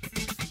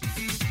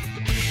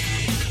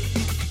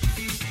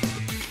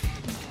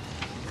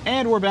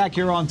 And we're back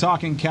here on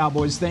Talking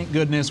Cowboys. Thank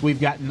goodness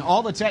we've gotten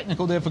all the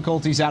technical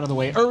difficulties out of the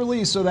way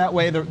early, so that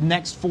way the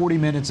next 40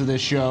 minutes of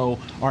this show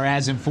are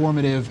as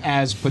informative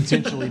as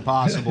potentially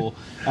possible.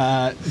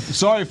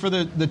 Sorry for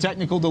the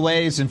technical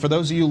delays, and for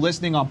those of you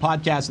listening on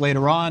podcast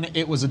later on,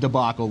 it was a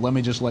debacle. Let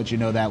me just let you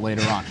know that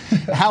later on.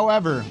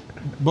 However,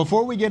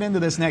 before we get into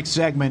this next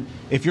segment,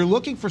 if you're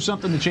looking for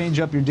something to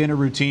change up your dinner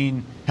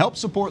routine, help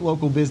support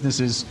local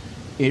businesses.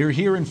 You're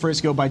here in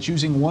Frisco by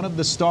choosing one of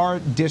the Star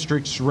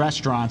District's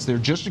restaurants. They're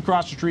just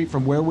across the street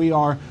from where we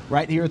are,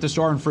 right here at the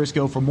Star in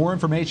Frisco. For more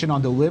information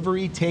on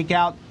delivery,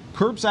 takeout,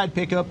 curbside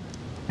pickup,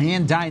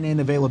 and dine-in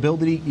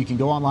availability, you can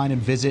go online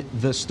and visit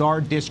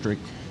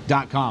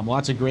thestardistrict.com.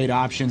 Lots of great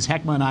options.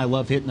 Heckma and I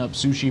love hitting up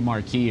Sushi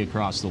Marquee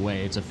across the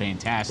way. It's a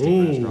fantastic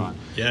restaurant.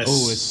 Yes.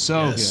 Oh, it's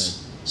so good.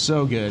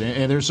 So good.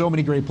 And there's so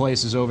many great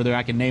places over there.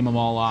 I can name them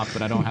all off,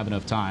 but I don't have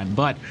enough time.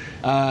 But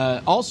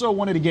also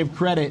wanted to give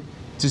credit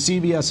to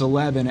CBS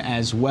 11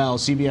 as well.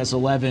 CBS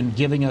 11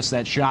 giving us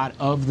that shot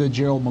of the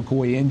Gerald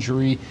McCoy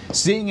injury,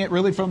 seeing it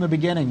really from the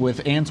beginning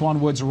with Antoine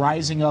Woods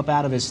rising up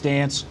out of his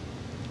stance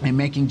and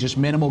making just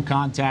minimal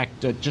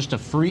contact, just a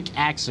freak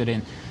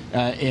accident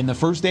in the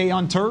first day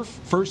on turf,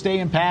 first day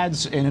in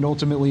pads, and it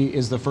ultimately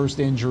is the first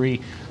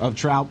injury of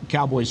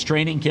Cowboys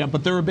training camp.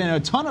 But there have been a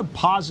ton of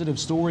positive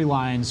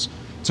storylines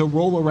to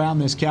roll around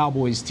this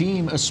Cowboys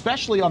team,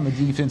 especially on the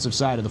defensive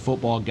side of the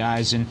football,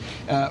 guys. And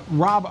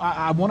Rob,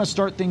 I want to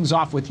start things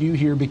off with you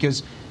here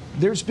because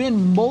there's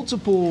been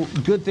multiple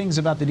good things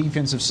about the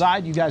defensive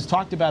side. You guys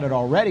talked about it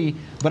already,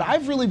 but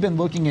I've really been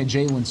looking at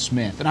Jalen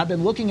Smith, and I've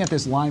been looking at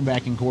this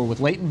linebacking core with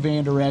Leighton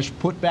Vander Esch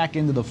put back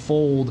into the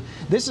fold.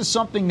 This is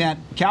something that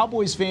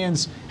Cowboys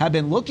fans have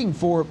been looking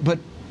for, but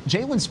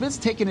Jalen Smith's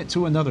taken it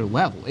to another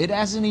level. It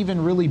hasn't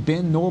even really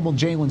been normal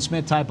Jalen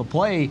Smith type of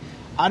play.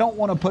 I don't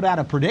want to put out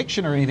a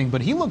prediction or anything,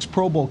 but he looks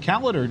Pro Bowl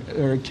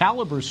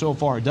caliber so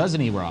far, doesn't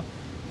he, Rob?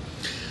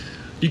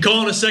 You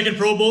calling a second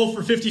Pro Bowl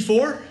for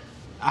 54?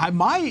 I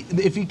might,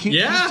 if he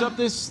keeps up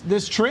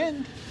this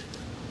trend.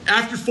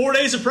 After 4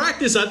 days of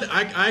practice,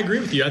 I agree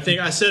with you. I think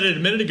I said it a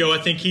minute ago. I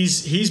think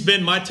he's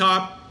been my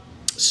top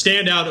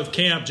standout of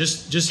camp,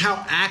 just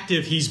how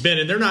active he's been.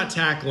 And they're not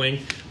tackling,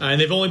 and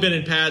they've only been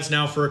in pads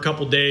now for a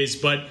couple days,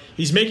 but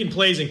he's making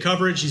plays in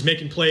coverage. He's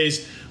making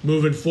plays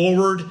moving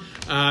forward.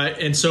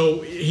 And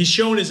so he's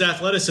shown his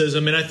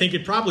athleticism, and I think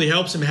it probably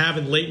helps him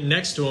having Leighton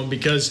next to him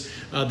because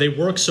they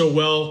work so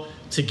well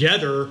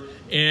together.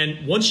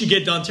 And once you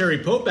get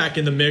Dontari Pope back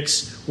in the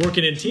mix,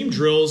 working in team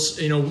drills,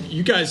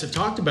 you guys have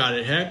talked about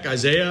it. Heck,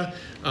 Isaiah,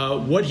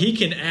 what he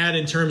can add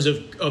in terms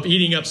of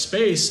eating up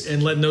space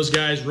and letting those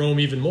guys roam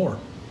even more.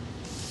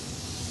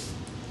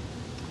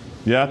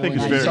 Yeah, I think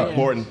it's very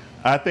important.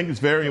 I think it's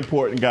very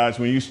important, guys,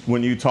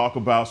 when you talk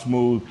about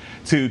Smooth,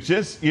 to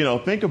just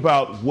think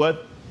about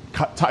what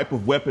type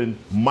of weapon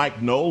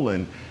Mike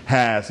Nolan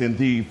has and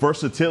the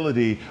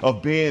versatility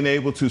of being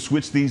able to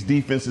switch these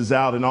defenses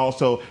out and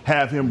also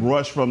have him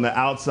rush from the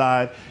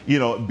outside,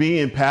 be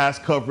in pass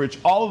coverage,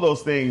 all of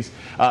those things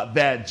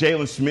that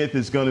Jalen Smith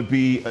is going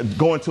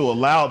to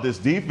allow this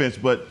defense.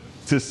 But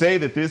to say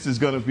that this is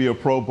going to be a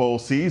Pro Bowl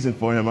season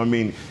for him, I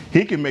mean,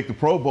 he can make the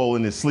Pro Bowl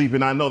in his sleep,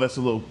 and I know that's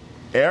a little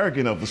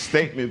arrogant of a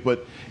statement,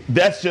 but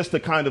that's just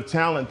the kind of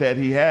talent that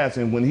he has,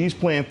 and when he's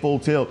playing full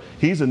tilt,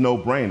 he's a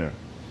no-brainer.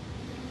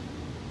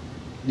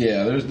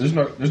 Yeah, there's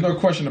no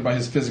question about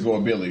his physical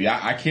ability.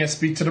 I can't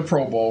speak to the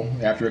Pro Bowl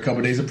after a couple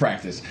of days of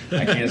practice.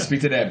 I can't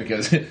speak to that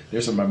because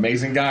there's some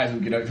amazing guys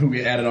who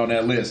get added on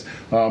that list.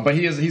 But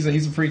he's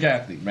a freak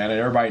athlete, man, and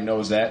everybody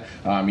knows that.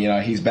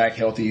 He's back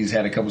healthy. He's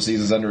had a couple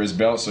seasons under his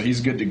belt, so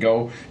he's good to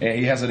go. And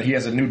he has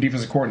a new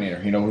defensive coordinator,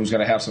 who's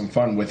going to have some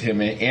fun with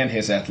him and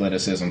his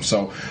athleticism.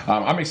 So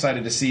I'm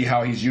excited to see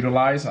how he's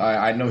utilized.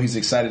 I know he's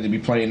excited to be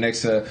playing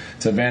next to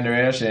Van Der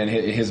Esch and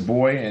his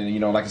boy. And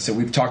like I said,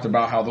 we've talked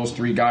about how those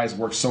three guys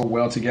work so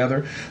well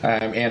together,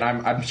 and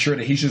I'm sure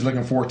that he's just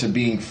looking forward to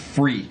being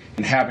free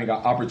and having an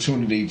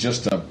opportunity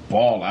just to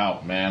ball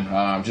out,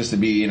 man. Just to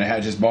be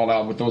just ball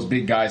out with those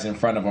big guys in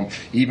front of him.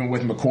 Even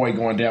with McCoy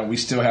going down, we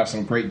still have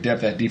some great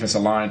depth at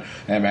defensive line,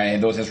 and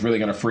that's really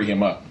going to free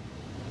him up.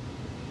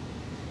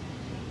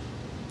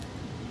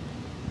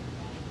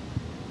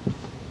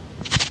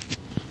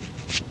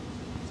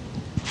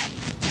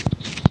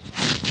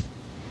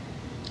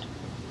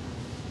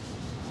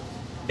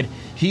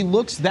 He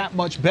looks that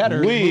much better.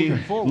 We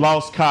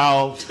lost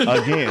Kyle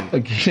again.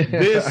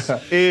 This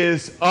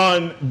is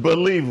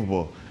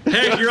unbelievable.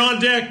 Heck, you're on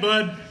deck,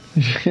 bud.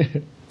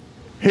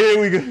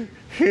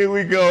 Here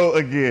we go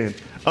again.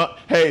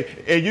 Hey,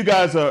 and you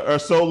guys are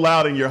so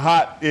loud and you're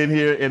hot in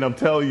here, and I'm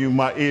telling you,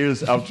 my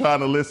ears, I'm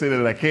trying to listen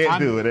and I can't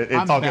do it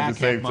and talk at the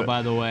same time.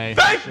 By the way.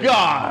 Thank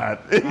God.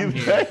 I'm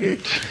here.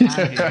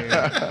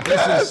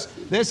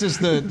 This is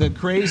the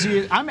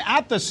craziest. I'm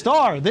at the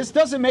Star. This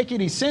doesn't make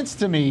any sense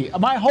to me.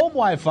 My home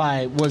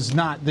Wi-Fi was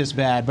not this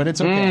bad, but it's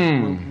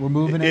okay. We're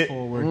moving it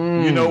forward.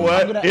 You know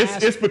what?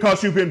 It's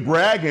because you've been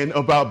bragging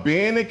about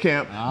being in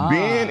camp,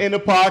 being in the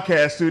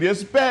podcast studio.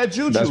 It's bad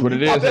juju. That's what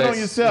it is. Put that on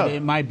yourself.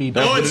 It might be.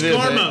 Oh, it's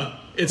karma.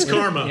 It's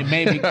karma. It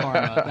may be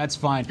karma. That's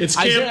fine. It's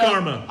camp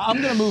karma.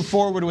 I'm going to move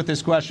forward with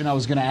this question I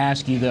was going to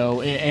ask you,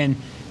 though. And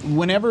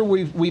whenever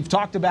we've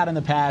talked about in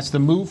the past the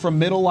move from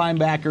middle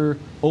linebacker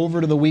over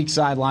to the weak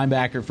side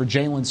linebacker for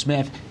Jaylon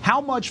Smith,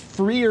 how much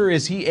freer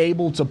is he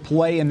able to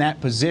play in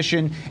that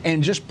position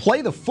and just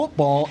play the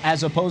football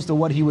as opposed to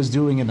what he was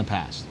doing in the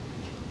past?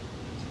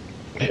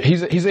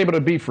 He's able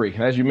to be free,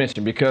 as you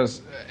mentioned,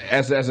 because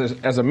as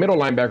a middle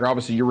linebacker,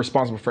 obviously you're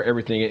responsible for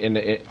everything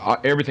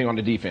everything on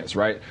the defense,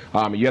 right?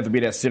 You have to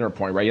be that center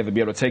point, right? You have to be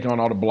able to take on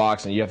all the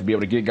blocks, and you have to be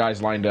able to get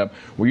guys lined up.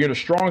 When you're the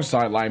strong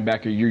side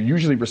linebacker, you're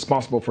usually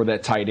responsible for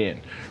that tight end,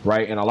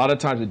 right? And a lot of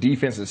times the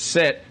defense is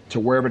set to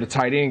wherever the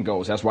tight end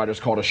goes. That's why it's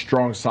called a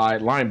strong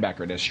side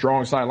linebacker. That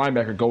strong side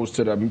linebacker goes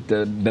to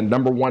the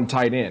number one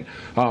tight end.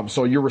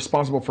 So you're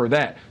responsible for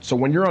that. So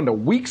when you're on the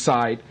weak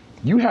side,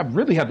 you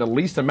really have the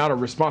least amount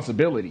of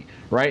responsibility,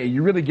 right? And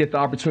you really get the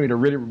opportunity to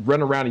really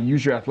run around and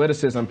use your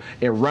athleticism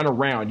and run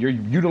around. You're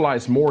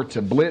utilized more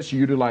to blitz. You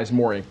utilize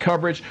more in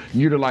coverage.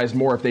 You utilize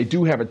more if they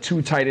do have a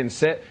two tight end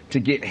set to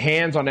get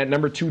hands on that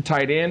number two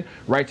tight end,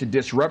 right, to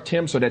disrupt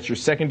him so that your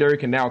secondary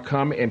can now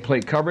come and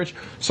play coverage.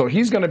 So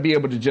he's going to be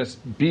able to just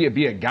be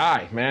a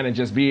guy, man, and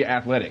just be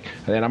athletic.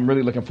 And I'm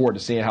really looking forward to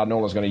seeing how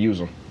Nolan's going to use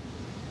him.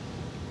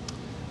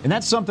 And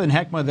that's something,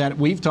 Heckma, that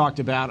we've talked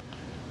about.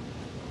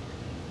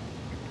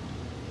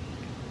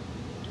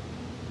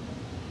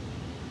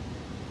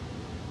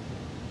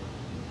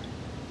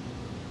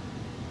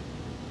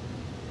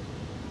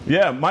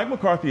 Yeah, Mike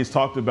McCarthy has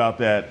talked about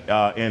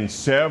that in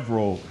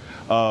several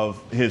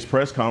of his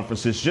press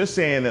conferences, just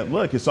saying that,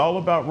 look, it's all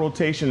about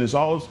rotation. It's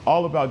all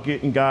about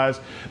getting guys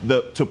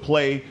to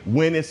play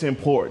when it's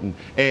important.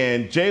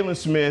 And Jaylon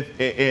Smith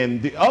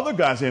and the other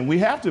guys, and we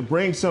have to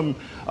bring some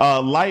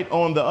light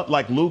on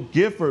like Luke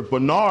Gifford,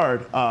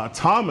 Bernard,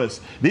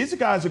 Thomas. These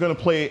guys are going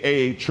to play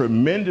a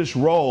tremendous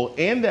role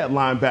in that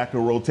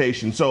linebacker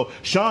rotation. So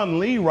Sean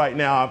Lee right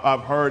now,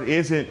 I've heard,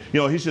 isn't,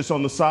 he's just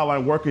on the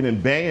sideline working in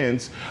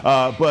bands,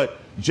 but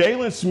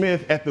Jaylon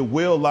Smith at the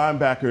will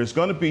linebacker is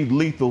going to be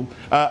lethal.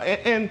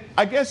 And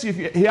I guess if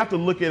you have to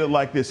look at it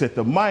like this, at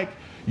the mic,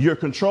 you're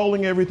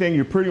controlling everything.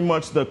 You're pretty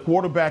much the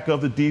quarterback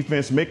of the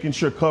defense, making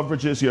sure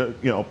coverages,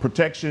 your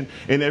protection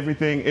and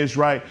everything is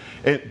right.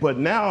 But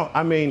now,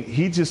 I mean,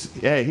 he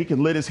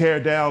can let his hair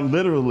down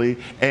literally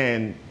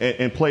and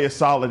play as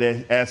solid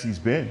as he's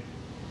been.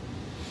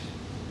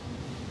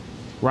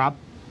 Rob?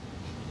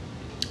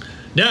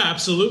 Yeah,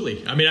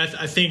 absolutely. I mean,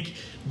 I think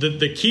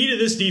the key to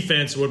this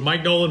defense, what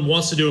Mike Nolan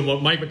wants to do and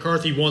what Mike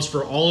McCarthy wants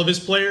for all of his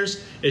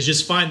players, is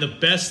just find the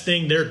best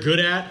thing they're good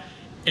at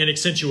and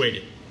accentuate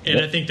it. And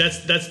I think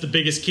that's the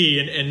biggest key,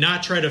 and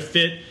not try to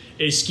fit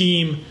a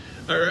scheme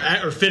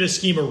or fit a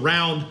scheme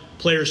around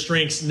player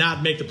strengths,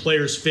 not make the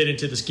players fit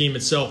into the scheme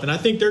itself. And I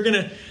think they're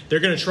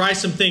gonna try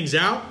some things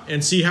out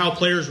and see how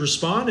players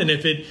respond. And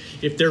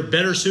if they're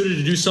better suited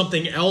to do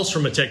something else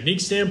from a technique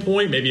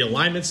standpoint, maybe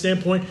alignment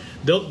standpoint,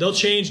 they'll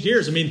change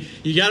gears. I mean,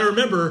 you got to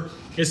remember,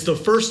 it's the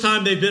first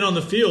time they've been on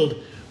the field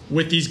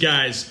with these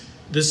guys.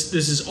 This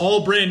is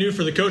all brand new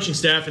for the coaching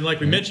staff, and like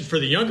we mentioned, for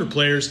the younger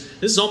players,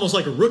 this is almost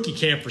like a rookie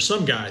camp for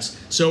some guys.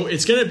 So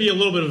it's going to be a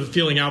little bit of a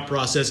feeling out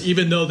process,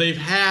 even though they've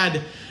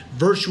had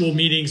virtual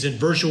meetings and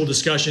virtual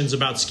discussions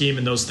about scheme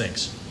and those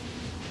things.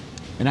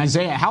 And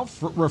Isaiah, how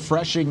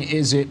refreshing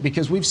is it?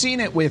 Because we've seen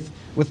it with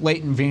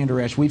Leighton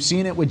Vander Esch. We've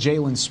seen it with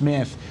Jalen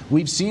Smith.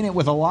 We've seen it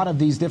with a lot of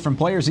these different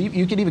players.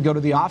 You could even go to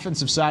the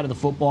offensive side of the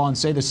football and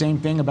say the same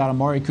thing about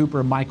Amari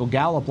Cooper and Michael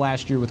Gallup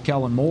last year with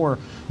Kellen Moore.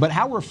 But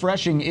how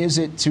refreshing is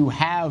it to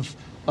have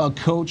a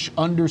coach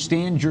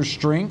understand your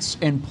strengths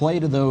and play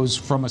to those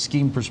from a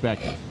scheme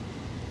perspective?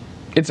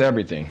 It's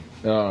everything.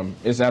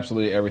 It's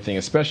absolutely everything,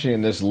 especially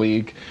in this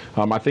league.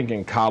 I think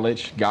in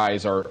college,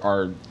 guys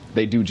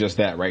they do just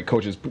that, right?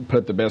 Coaches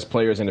put the best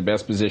players in the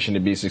best position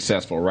to be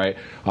successful, right?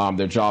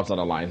 Their job's on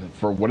the line.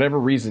 For whatever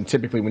reason,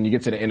 typically when you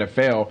get to the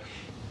NFL,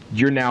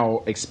 you're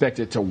now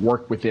expected to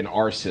work within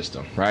our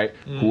system, right?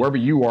 Whoever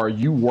you are,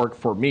 you work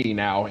for me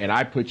now, and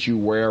I put you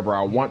wherever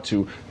I want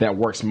to that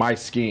works my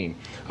scheme.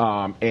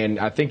 And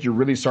I think you're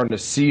really starting to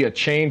see a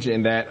change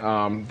in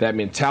that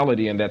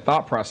mentality and that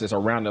thought process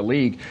around the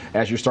league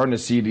as you're starting to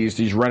see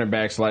these running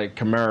backs like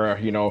Kamara,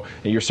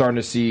 and you're starting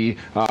to see,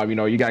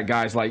 you got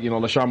guys like,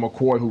 LaShawn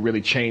McCoy who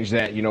really changed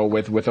that,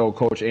 with old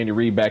coach Andy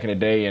Reid back in the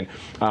day.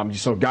 And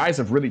so guys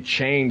have really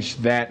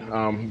changed that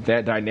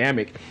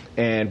dynamic.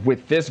 And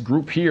with this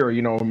group here,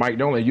 Mike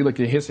Nolan, you look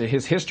at his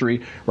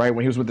history, right,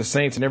 when he was with the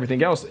Saints and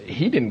everything else,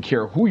 he didn't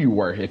care who you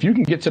were. If you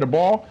can get to the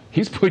ball,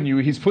 he's putting you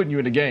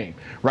in the game,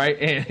 right?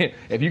 And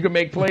if you can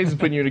make plays, he's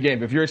putting you in the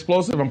game. If you're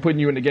explosive, I'm putting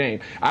you in the game.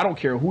 I don't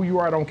care who you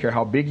are. I don't care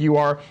how big you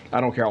are. I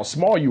don't care how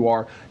small you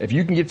are. If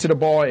you can get to the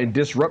ball and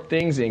disrupt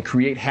things and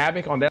create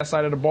havoc on that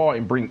side of the ball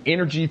and bring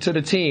energy to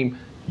the team,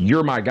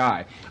 you're my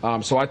guy.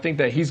 So I think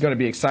that he's going to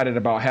be excited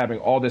about having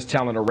all this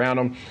talent around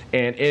him.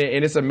 And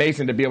it's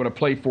amazing to be able to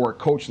play for a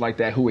coach like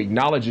that who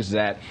acknowledges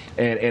that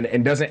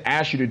and doesn't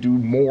ask you to do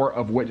more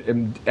of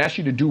ask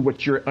you to do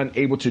what you're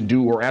unable to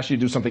do or ask you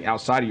to do something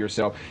outside of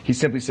yourself. He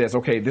simply says,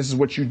 okay, this is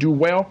what you do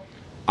well.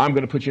 I'm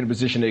going to put you in a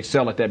position to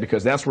excel at that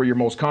because that's where you're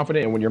most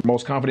confident. And when you're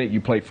most confident, you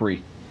play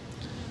free.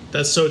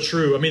 That's so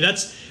true. I mean,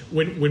 that's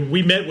when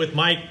we met with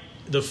Mike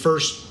the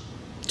first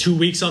 2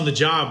 weeks on the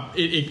job,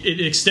 it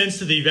extends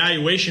to the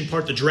evaluation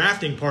part, the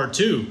drafting part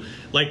too.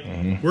 Like,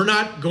 we're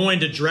not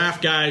going to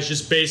draft guys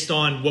just based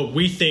on what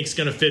we think is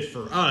going to fit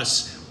for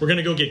us. We're going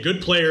to go get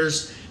good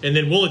players, and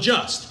then we'll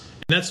adjust.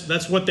 And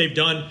that's what they've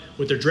done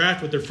with their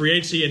draft, with their free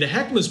agency. And to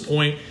Heckma's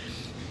point,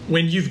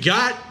 when you've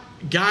got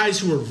guys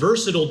who are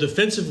versatile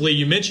defensively,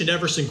 you mentioned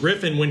Everson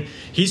Griffin, when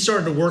he's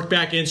starting to work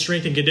back in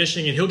strength and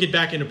conditioning, and he'll get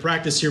back into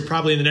practice here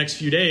probably in the next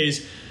few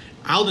days.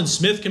 Aldon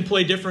Smith can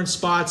play different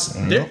spots.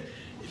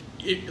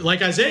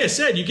 Like Isaiah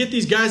said, you get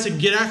these guys that can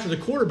get after the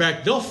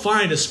quarterback, they'll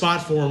find a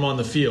spot for him on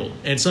the field.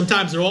 And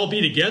sometimes they'll all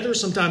be together,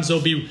 sometimes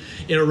they'll be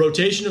in a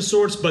rotation of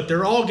sorts, but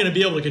they're all going to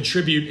be able to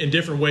contribute in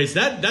different ways.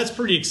 That's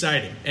pretty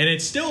exciting. And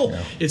it still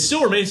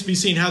remains to be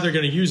seen how they're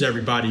going to use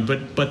everybody,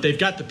 but they've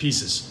got the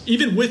pieces.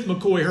 Even with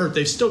McCoy hurt,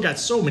 they've still got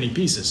so many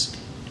pieces.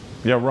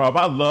 Yeah, Rob,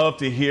 I love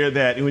to hear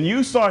that. When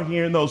you start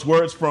hearing those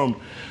words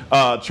from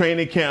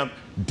training camp,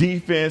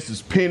 defense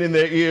is pinning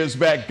their ears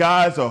back.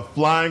 Guys are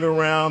flying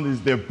around.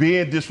 They're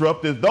being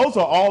disruptive. Those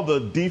are all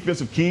the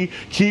defensive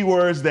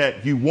keywords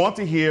that you want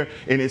to hear.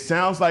 And it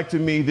sounds like to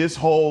me this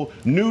whole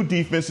new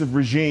defensive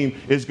regime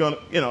is going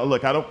to,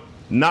 look,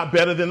 not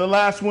better than the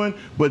last one,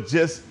 but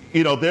just,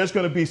 there's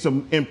going to be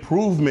some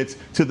improvements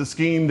to the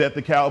scheme that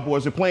the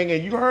Cowboys are playing.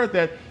 And you heard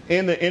that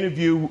in the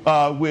interview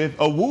with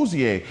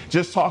Awuzie,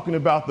 just talking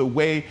about the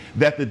way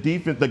that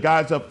the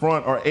guys up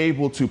front are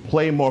able to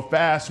play more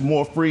fast,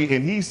 more free,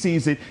 and he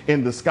sees it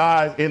in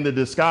the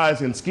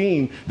disguise and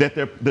scheme that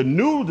the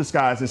new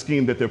disguise and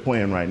scheme that they're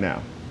playing right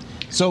now.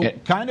 So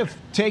kind of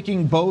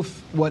taking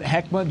both what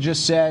Heckma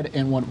just said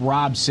and what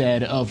Rob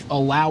said of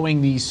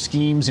allowing these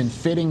schemes and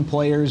fitting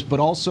players,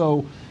 but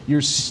also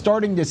you're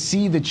starting to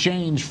see the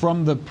change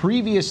from the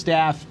previous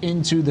staff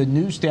into the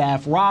new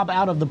staff. Rob,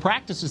 out of the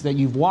practices that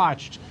you've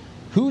watched,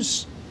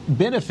 who's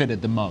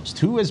benefited the most?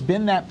 Who has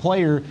been that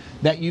player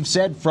that you've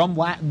said from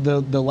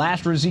the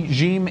last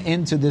regime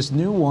into this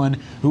new one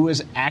who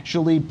has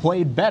actually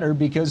played better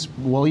because,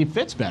 well, he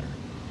fits better?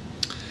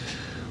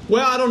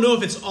 Well, I don't know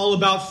if it's all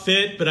about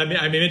fit, but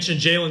I mentioned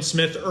Jalen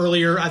Smith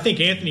earlier. I think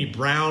Anthony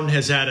Brown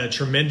has had a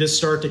tremendous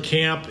start to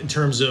camp in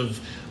terms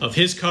of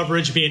his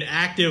coverage, being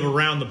active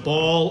around the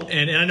ball.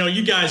 And I know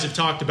you guys have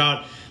talked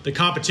about the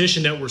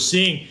competition that we're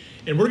seeing,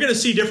 and we're going to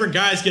see different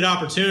guys get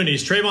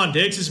opportunities. Trayvon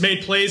Diggs has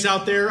made plays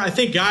out there. I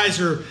think guys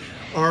are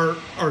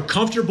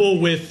comfortable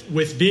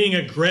with being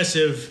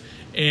aggressive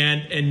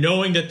and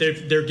knowing that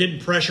they're getting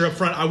pressure up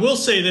front. I will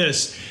say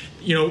this.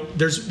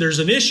 There's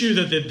an issue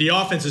that the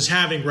offense is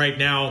having right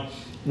now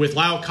with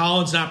Lyle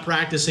Collins not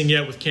practicing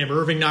yet, with Cam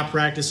Irving not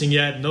practicing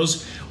yet, and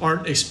those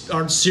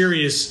aren't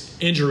serious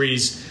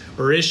injuries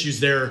or issues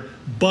there.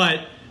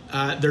 But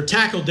their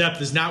tackle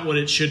depth is not what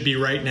it should be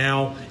right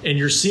now, and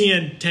you're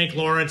seeing Tank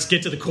Lawrence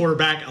get to the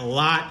quarterback a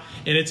lot,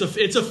 and it's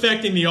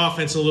affecting the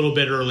offense a little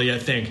bit early, I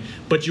think.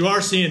 But you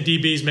are seeing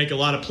DBs make a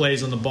lot of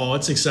plays on the ball.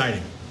 It's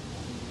exciting.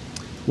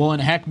 Well,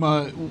 and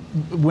Heckma,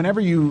 whenever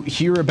you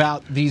hear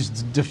about these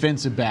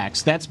defensive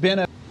backs, that's been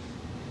a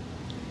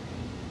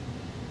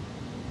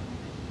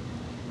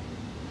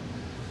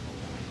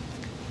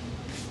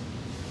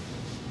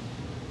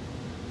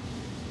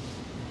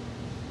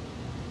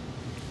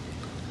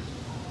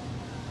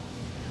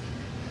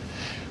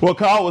Well,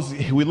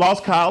 we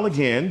lost Kyle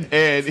again,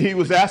 and he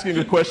was asking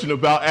a question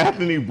about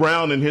Anthony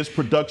Brown and his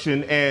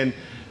production. And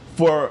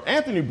for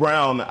Anthony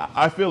Brown,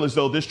 I feel as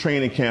though this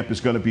training camp is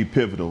going to be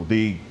pivotal.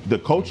 The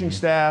coaching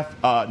staff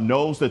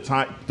knows the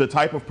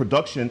type of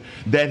production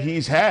that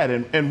he's had.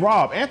 And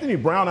Rob, Anthony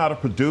Brown out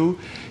of Purdue,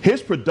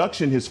 his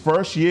production his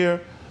first year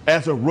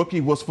as a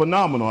rookie was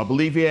phenomenal. I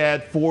believe he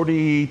had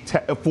 40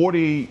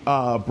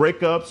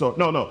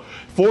 breakups,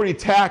 40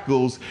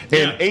 tackles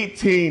and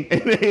 18.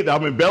 And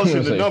I'm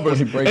embellishing the numbers.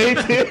 18.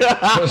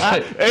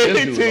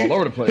 18. All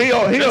over the place.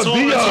 That's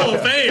Hall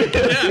of Fame.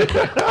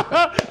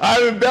 Yeah.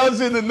 I'm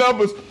embellishing the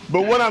numbers,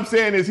 but what I'm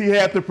saying is he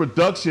had the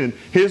production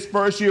his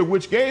first year,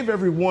 which gave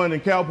everyone in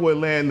Cowboy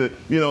Land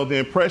the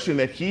impression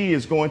that he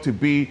is going to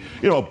be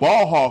a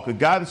ball hawk, a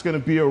guy that's going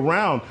to be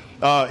around.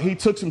 He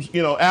took some,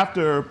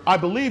 after, I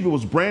believe it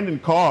was Brandon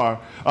Carr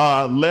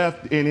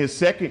left in his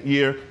second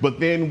year, but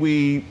then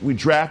we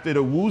drafted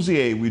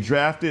Awuzie, we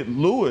drafted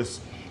Lewis,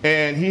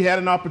 and he had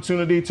an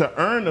opportunity to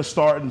earn a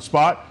starting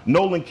spot.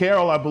 Nolan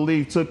Carroll, I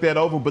believe, took that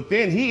over, but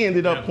then he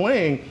ended up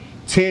playing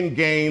 10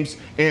 games,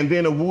 and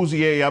then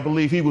Awuzie, I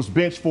believe he was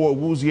benched for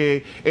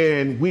Awuzie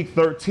in week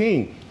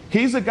 13.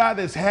 He's a guy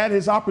that's had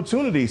his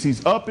opportunities.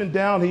 He's up and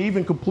down. He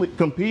even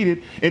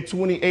competed in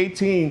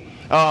 2018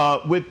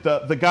 with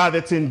the guy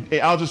that's in,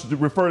 I'll just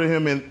refer to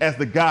him as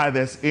the guy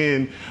that's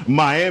in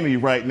Miami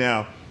right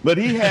now. But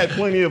he had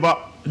plenty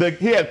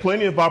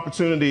of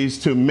opportunities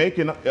to make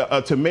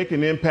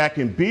an impact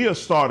and be a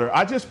starter.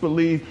 I just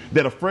believe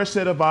that a fresh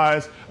set of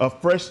eyes, a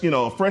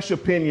fresh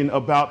opinion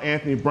about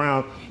Anthony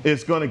Brown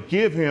is going to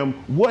give him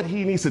what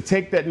he needs to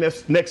take that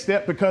next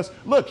step. Because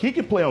look, he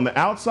can play on the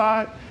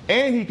outside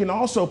and he can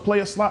also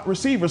play a slot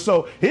receiver.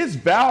 So his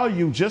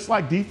value, just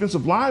like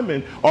defensive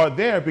linemen, are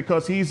there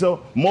because he's a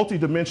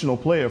multi-dimensional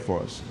player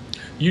for us.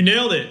 You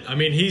nailed it. I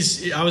mean,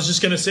 I was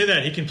just going to say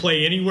that. He can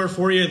play anywhere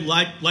for you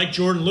like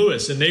Jordan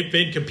Lewis, and they've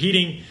been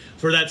competing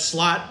for that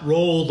slot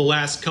role the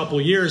last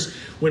couple years.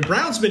 When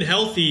Brown's been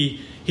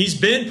healthy, he's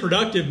been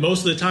productive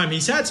most of the time.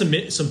 He's had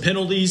some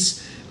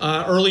penalties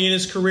early in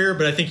his career,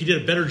 but I think he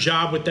did a better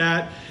job with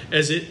that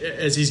as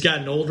he's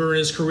gotten older in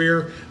his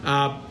career.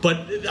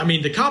 But, I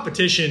mean, the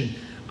competition,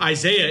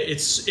 Isaiah,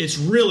 it's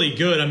really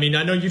good. I mean,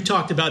 I know you've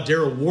talked about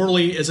Daryl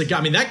Worley as a guy.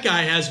 I mean, that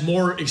guy has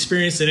more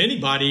experience than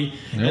anybody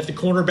at the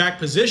cornerback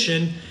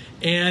position.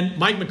 And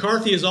Mike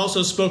McCarthy has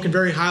also spoken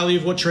very highly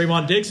of what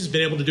Trayvon Diggs has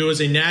been able to do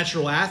as a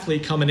natural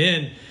athlete coming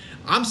in.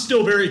 I'm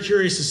still very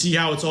curious to see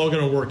how it's all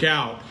going to work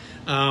out.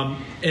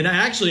 And I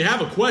actually have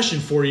a question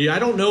for you. I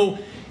don't know,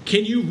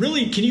 can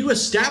you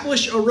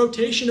establish a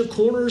rotation of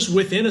corners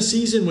within a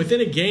season,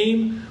 within a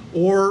game?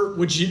 Or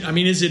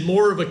is it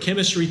more of a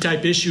chemistry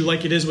type issue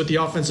like it is with the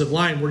offensive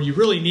line where you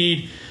really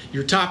need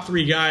your top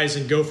three guys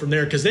and go from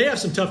there? Because they have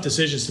some tough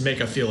decisions to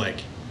make, I feel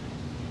like.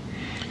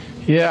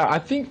 Yeah, I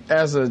think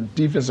as a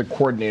defensive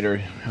coordinator,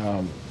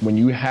 when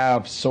you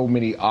have so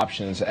many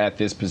options at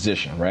this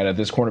position, right, at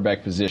this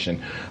cornerback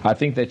position, I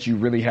think that you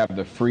really have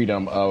the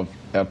freedom of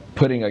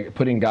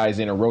putting guys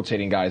in and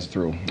rotating guys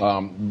through.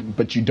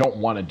 But you don't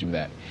want to do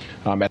that.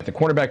 At the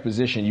cornerback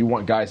position, you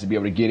want guys to be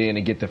able to get in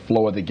and get the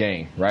flow of the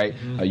game, right?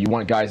 You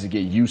want guys to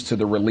get used to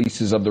the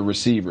releases of the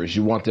receivers.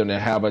 You want them to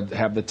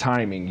have the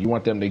timing. You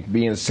want them to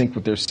be in sync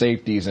with their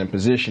safeties and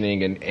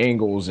positioning and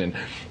angles and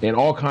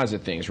all kinds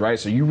of things, right?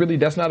 So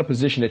that's not a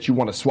position that you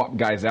want to swap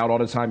guys out all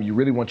the time. You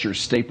really want your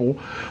staple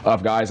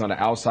of guys on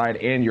the outside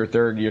and your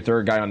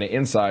third guy on the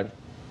inside.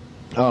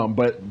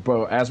 But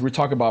as we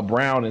talk about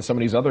Brown and some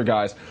of these other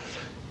guys,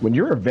 when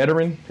you're a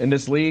veteran in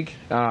this league,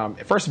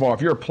 first of all,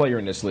 if you're a player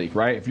in this league,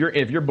 right? If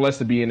you're blessed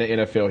to be in the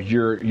NFL,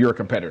 you're a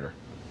competitor.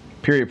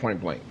 Period, point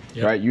blank.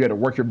 Yep. Right? You had to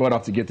work your butt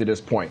off to get to this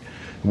point.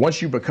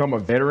 Once you become a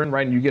veteran,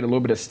 right, and you get a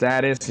little bit of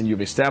status and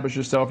you've established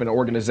yourself in an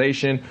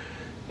organization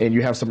and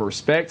you have some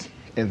respect,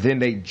 and then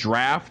they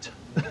draft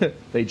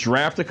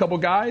a couple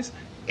guys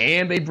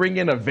and they bring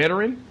in a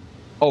veteran.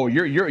 Oh,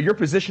 your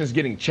position is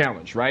getting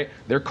challenged, right?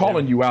 They're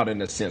calling you out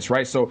in a sense,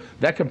 right? So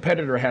that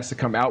competitor has to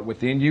come out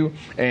within you,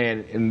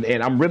 and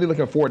I'm really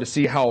looking forward to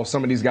see how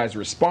some of these guys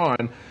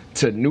respond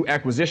to new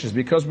acquisitions,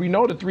 because we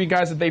know the three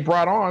guys that they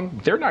brought on,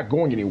 they're not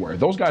going anywhere.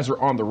 Those guys are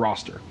on the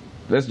roster.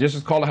 Let's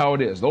just call it how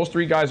it is. Those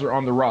three guys are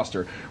on the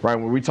roster, right?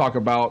 When we talk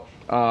about,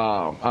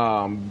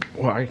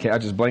 I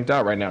just blanked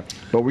out right now.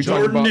 But we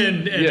Jordan talk about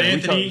and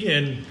Anthony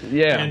and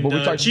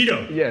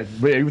Cheeto. Yeah,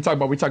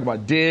 but we talk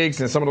about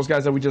Diggs and some of those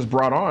guys that we just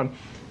brought on.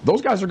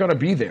 Those guys are going to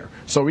be there.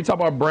 So we talk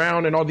about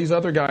Brown and all these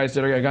other guys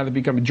that are going to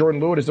become Jordan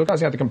Lewis. Those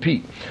guys have to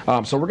compete.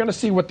 So we're going to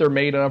see what they're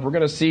made of. We're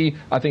going to see,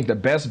 I think, the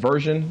best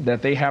version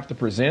that they have to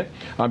present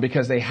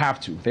because they have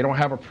to. They don't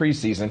have a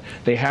preseason.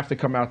 They have to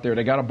come out there.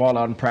 They got to ball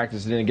out in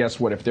practice. And then guess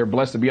what? If they're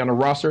blessed to be on the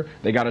roster,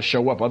 they got to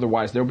show up.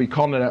 Otherwise, they'll be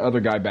calling that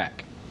other guy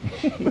back.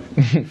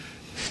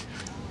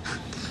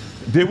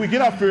 Did we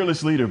get our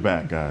fearless leader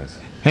back, guys?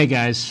 Hey,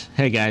 guys.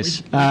 We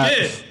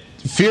did.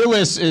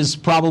 Fearless is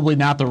probably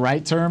not the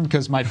right term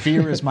because my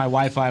fear is my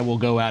Wi-Fi will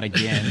go out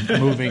again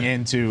moving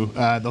into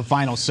the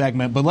final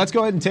segment. But let's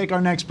go ahead and take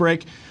our next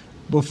break.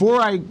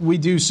 before we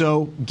do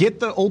so, get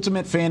the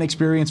ultimate fan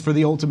experience for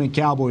the ultimate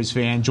Cowboys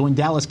fan. Join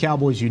Dallas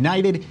Cowboys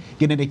United.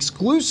 Get an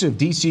exclusive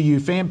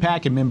DCU fan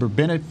pack and member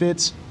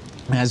benefits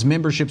as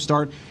memberships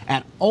start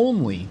at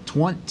only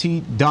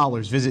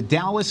 $20. Visit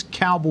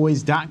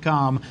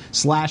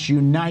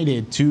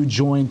DallasCowboys.com/United to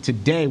join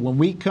today. When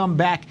we come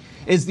back,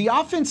 is the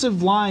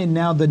offensive line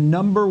now the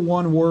number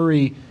one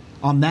worry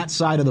on that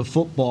side of the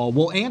football?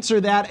 We'll answer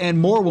that and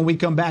more when we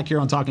come back here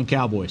on Talking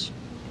Cowboys.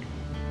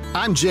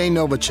 I'm Jay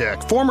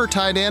Novacek, former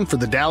tight end for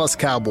the Dallas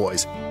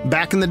Cowboys.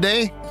 Back in the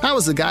day, I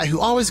was the guy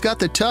who always got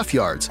the tough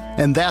yards,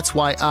 and that's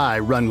why I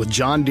run with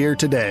John Deere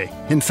today.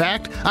 In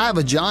fact, I have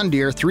a John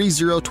Deere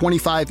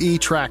 3025E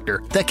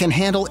tractor that can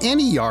handle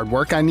any yard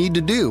work I need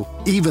to do,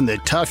 even the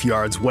tough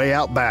yards way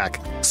out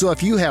back. So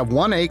if you have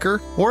 1 acre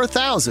or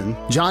 1,000,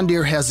 John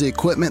Deere has the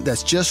equipment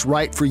that's just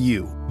right for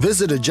you.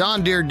 Visit a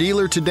John Deere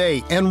dealer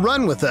today and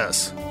run with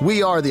us.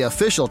 We are the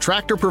official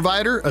tractor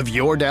provider of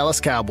your Dallas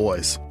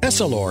Cowboys.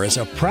 Essilor is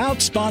a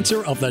proud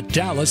sponsor of the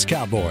Dallas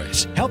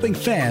Cowboys, helping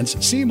fans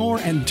see more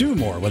and do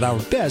more with our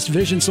best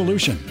vision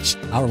solutions.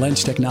 Our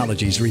lens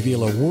technologies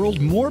reveal a world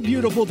more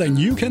beautiful than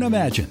you can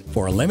imagine.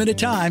 For a limited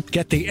time,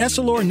 get the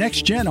Essilor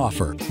Next Gen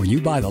offer. When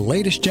you buy the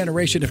latest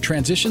generation of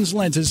Transitions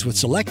lenses with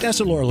select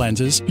Essilor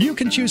lenses, you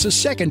can choose a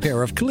second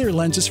pair of clear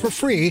lenses for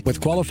free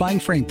with qualifying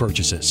frame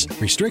purchases.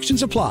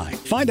 Restrictions apply.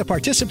 Find a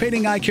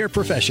participating eye care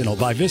professional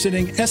by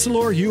visiting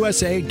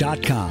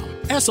EssilorUSA.com.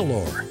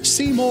 Essilor.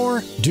 See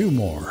more, do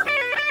more.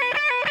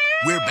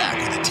 We're back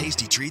with a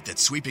tasty treat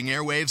that's sweeping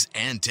airwaves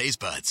and taste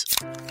buds.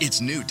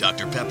 It's new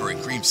Dr. Pepper and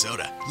Cream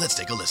Soda. Let's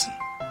take a listen.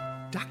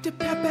 Dr.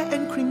 Pepper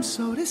and Cream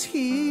Soda's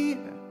here.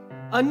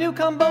 A new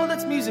combo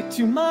that's music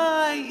to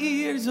my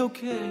ears,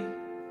 okay.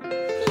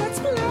 Let's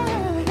play.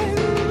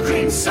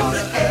 Cream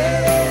Soda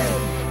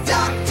and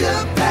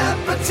Dr.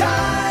 Pepper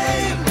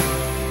time.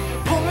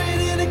 Pour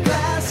it in a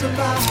glass of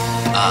ice.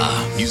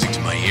 Ah, music to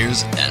my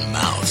ears and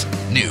mouth.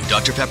 New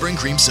Dr. Pepper and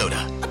Cream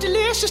Soda. A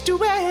delicious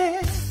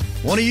duet.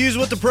 Want to use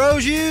what the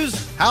pros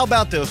use? How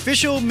about the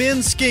official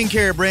men's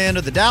skincare brand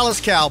of the Dallas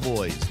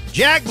Cowboys,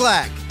 Jack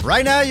Black?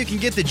 Right now, you can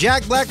get the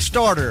Jack Black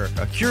Starter,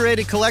 a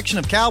curated collection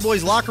of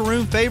Cowboys locker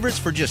room favorites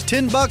for just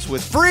 $10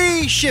 with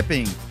free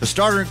shipping. The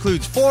starter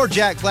includes 4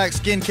 Jack Black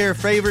skincare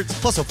favorites,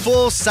 plus a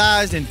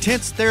full-sized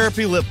intense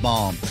therapy lip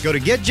balm. Go to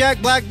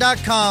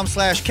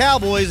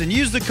getjackblack.com/Cowboys and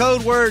use the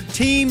code word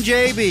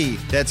TEAMJB.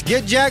 That's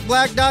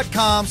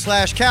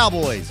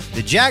getjackblack.com/Cowboys.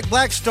 The Jack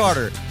Black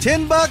Starter,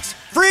 $10,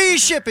 free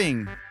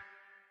shipping.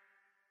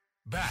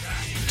 Back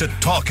to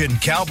Talking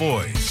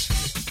Cowboys.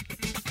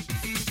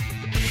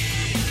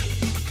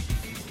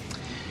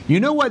 You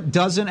know what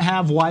doesn't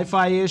have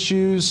Wi-Fi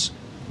issues?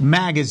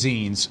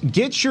 Magazines.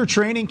 Get your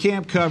training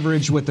camp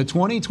coverage with the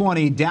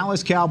 2020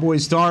 Dallas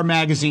Cowboys Star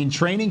Magazine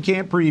Training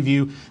Camp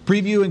Preview.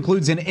 Preview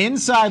includes an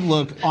inside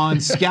look on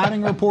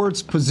scouting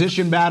reports,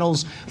 position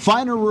battles,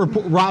 final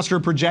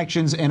roster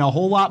projections, and a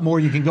whole lot more.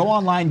 You can go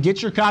online,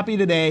 get your copy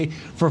today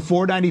for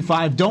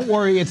 $4.95. Don't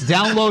worry, it's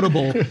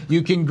downloadable.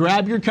 You can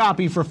grab your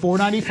copy for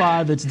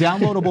 $4.95. It's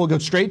downloadable. Go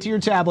straight to your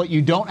tablet.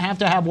 You don't have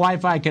to have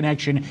Wi-Fi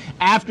connection.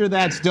 After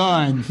that's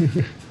done,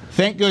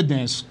 thank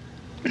goodness.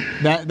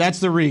 That's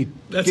the read.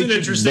 That's an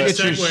interesting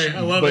segue. I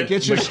love it.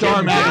 Get your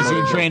Star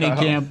Magazine Training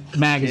Camp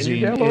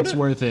magazine. It's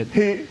worth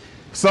it.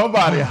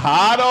 Somebody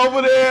hot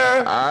over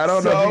there. I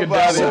don't know if you can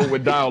download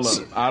with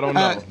dial-up. I don't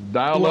know.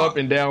 Dial-up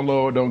and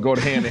download don't go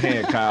hand in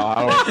hand,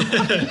 Kyle.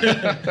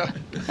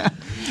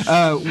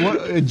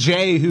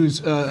 Jay,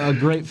 who's a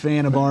great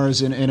fan of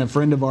ours and a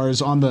friend of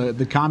ours, on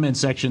the comment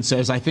section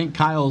says, I think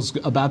Kyle's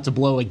about to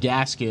blow a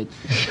gasket.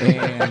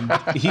 And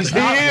he's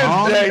not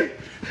wrong. Jay.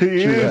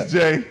 He is,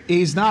 Jay.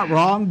 He's not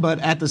wrong, but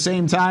at the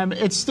same time,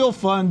 it's still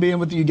fun being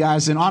with you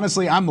guys. And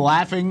honestly, I'm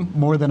laughing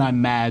more than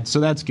I'm mad, so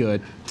that's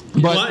good.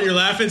 But you're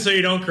laughing so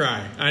you don't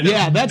cry. I know.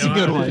 Yeah, that's a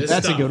good one.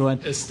 That's a good one.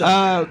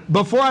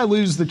 Before I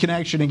lose the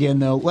connection again,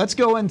 though, let's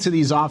go into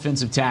these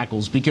offensive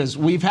tackles, because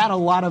we've had a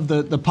lot of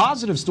the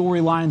positive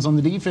storylines on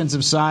the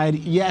defensive side.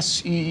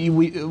 Yes, we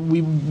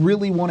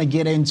really want to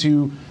get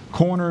into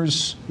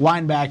corners,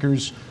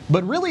 linebackers,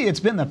 but really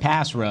it's been the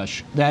pass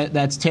rush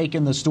that's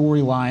taken the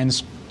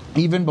storylines.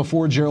 Even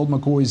before Gerald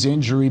McCoy's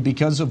injury,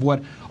 because of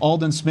what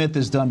Aldon Smith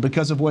has done,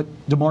 because of what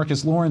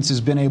DeMarcus Lawrence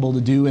has been able to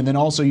do, and then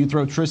also you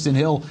throw Tristan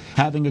Hill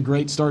having a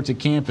great start to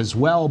camp as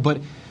well. But,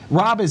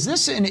 Rob, is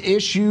this an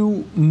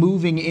issue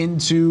moving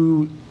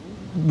into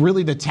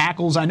really the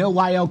tackles? I know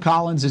La'el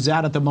Collins is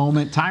out at the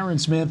moment. Tyron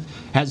Smith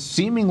has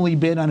seemingly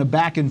been on a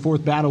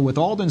back-and-forth battle with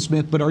Aldon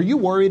Smith, but are you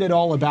worried at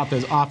all about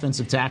the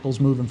offensive tackles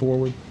moving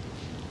forward?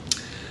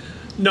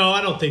 No,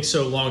 I don't think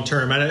so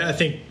long-term. I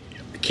think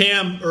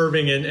Cam,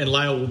 Irving, and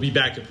La'el will be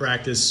back at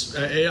practice.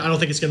 I don't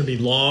think it's going to be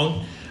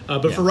long.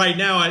 But for right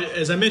now,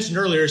 as I mentioned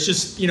earlier, it's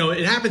just,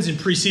 it happens in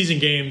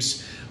preseason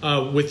games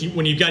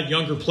when you've got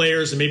younger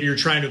players and maybe you're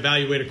trying to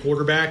evaluate a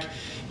quarterback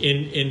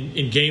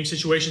in game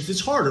situations. It's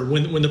harder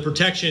when the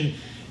protection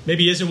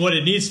maybe isn't what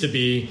it needs to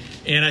be.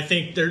 And I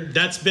think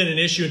that's been an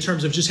issue in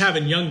terms of just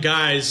having young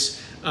guys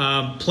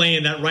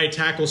playing that right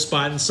tackle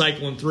spot and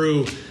cycling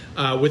through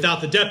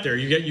without the depth there.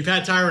 You've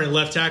had Tyron at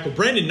left tackle.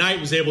 Brendan Knight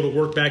was able to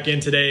work back in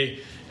today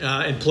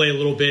and play a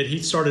little bit. He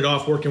started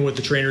off working with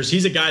the trainers.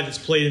 He's a guy that's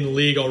played in the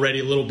league already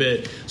a little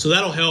bit, so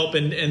that'll help.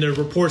 And there are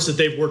reports that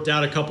they've worked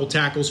out a couple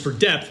tackles for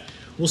depth.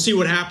 We'll see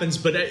what happens,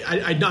 but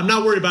I'm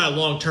not worried about it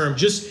long term.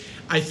 Just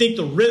I think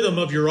the rhythm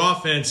of your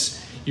offense,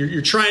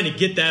 you're trying to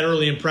get that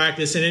early in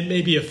practice, and it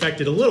may be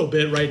affected a little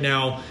bit right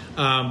now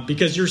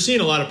because you're seeing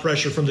a lot of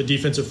pressure from the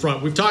defensive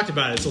front. We've talked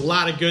about it. It's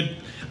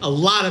a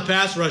lot of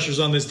pass rushers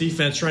on this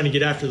defense trying to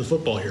get after the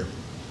football here.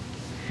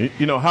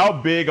 You know, how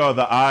big are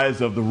the eyes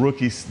of the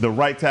rookie, the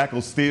right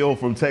tackle Steele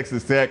from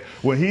Texas Tech,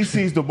 when he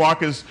sees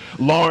DeMarcus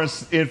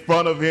Lawrence in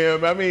front of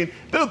him? I mean,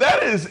 dude,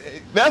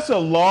 that's a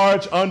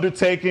large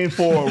undertaking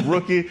for a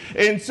rookie.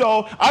 And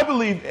so I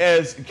believe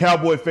as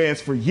Cowboy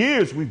fans for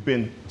years, we've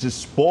been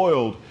just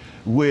spoiled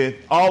with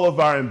all of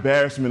our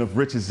embarrassment of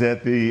riches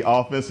at the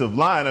offensive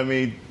line. I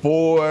mean,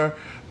 4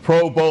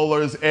 Pro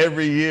Bowlers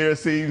every year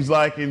seems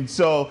like. And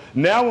so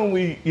now when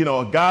we,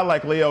 a guy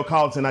like La'el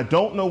Collins, and I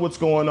don't know what's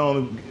going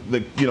on,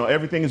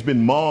 everything has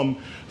been mummed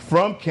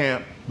from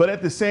camp, but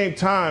at the same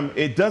time,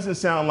 it doesn't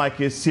sound like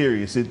it's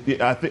serious.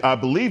 I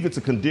believe it's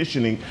a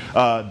conditioning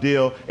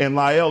deal, and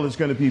La'el is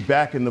going to be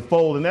back in the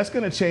fold, and that's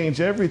going to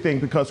change everything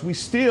because we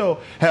still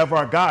have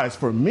our guys.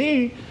 For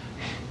me,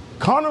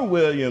 Connor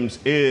Williams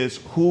is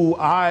who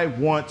I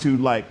want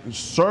to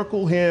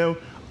circle him,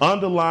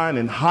 underline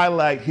and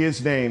highlight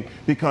his name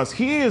because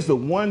he is the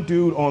one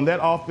dude on that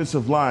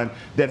offensive line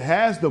that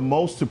has the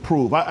most to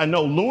prove. I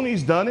know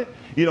Looney's done it.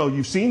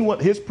 You've seen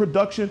what his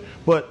production,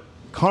 but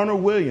Connor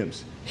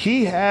Williams,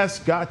 he has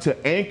got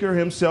to anchor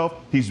himself.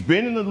 He's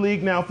been in the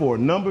league now for a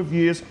number of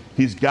years.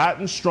 He's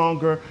gotten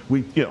stronger.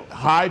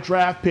 High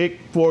draft pick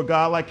for a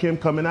guy like him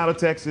coming out of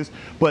Texas.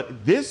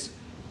 But this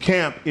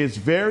camp is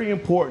very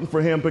important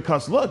for him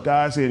because, look,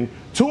 guys, in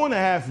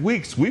 2.5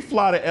 weeks, we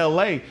fly to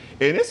L.A.,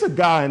 and it's a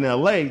guy in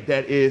L.A.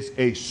 that is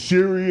a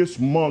serious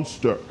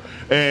monster.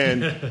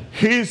 And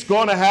he's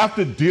going to have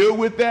to deal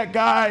with that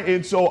guy.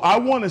 And so I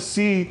want to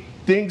see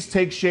things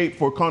take shape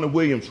for Connor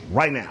Williams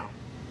right now.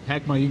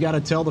 Heckma, you got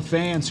to tell the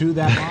fans who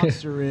that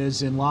monster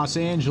is in Los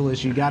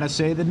Angeles. You got to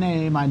say the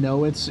name. I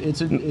know it's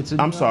a.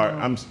 I'm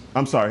sorry.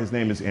 I'm sorry. His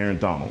name is Aaron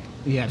Donald.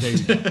 Yeah, there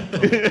you go.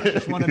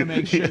 Just wanted to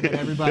make sure that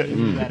everybody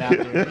knew that out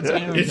there. It's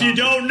Aaron if Donald. you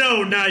don't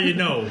know, now you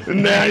know.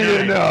 Now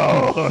you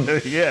know.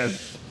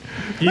 Yes.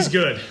 He's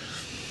good.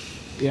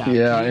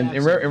 Yeah.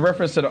 In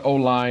reference to the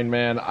O-line,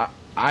 man,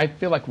 I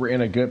feel like we're in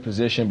a good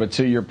position, but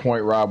to your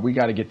point, Rob, we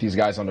got to get these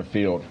guys on the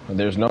field.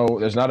 There's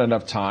not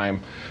enough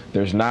time.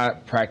 There's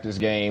not practice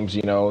games,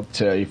 4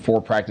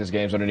 practice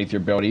games underneath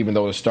your belt, even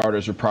though the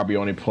starters are probably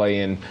only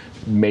playing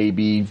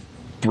maybe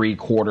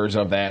 3/4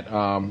 of that,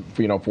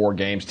 4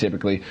 games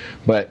typically.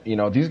 But,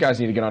 these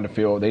guys need to get on the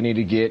field. They need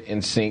to get in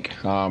sync.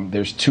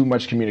 There's too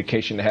much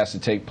communication that has to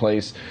take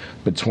place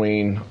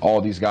between all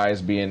these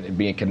guys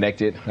being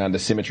connected, the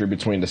symmetry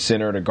between the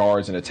center, the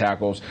guards, and the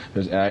tackles,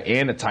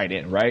 and the tight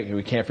end, right?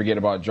 We can't forget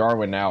about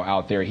Jarwin now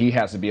out there. He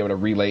has to be able to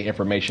relay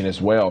information as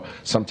well.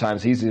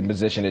 Sometimes he's in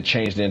position to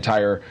change the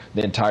entire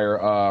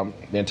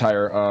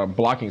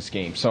blocking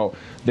scheme. So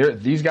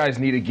these guys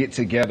need to get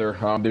together.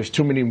 There's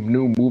too many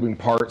new moving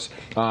parts.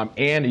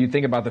 And you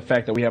think about the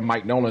fact that we have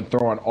Mike Nolan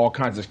throwing all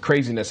kinds of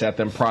craziness at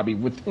them probably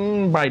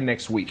by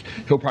next week.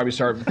 He'll probably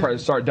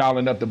start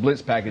dialing up the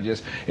blitz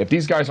packages. If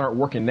these guys aren't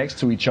working next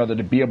to each other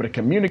to be able to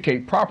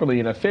communicate properly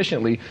and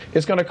efficiently,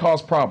 it's going to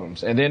cause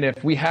problems. And then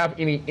if we have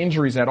any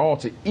injuries at all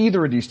to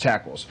either of these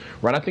tackles,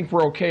 right, I think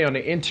we're okay on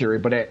the interior,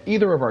 but at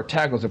either of our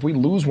tackles, if we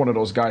lose one of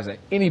those guys at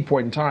any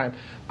point in time,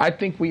 I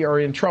think we are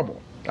in trouble.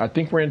 I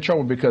think we're in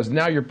trouble because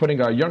now you're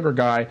putting a younger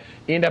guy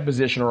in that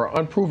position or an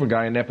unproven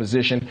guy in that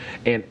position.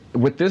 And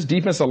with this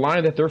defensive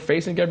line that they're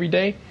facing every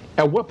day,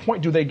 at what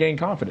point do they gain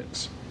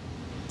confidence?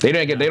 They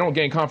don't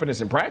gain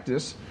confidence in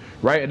practice,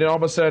 right? And then all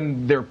of a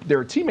sudden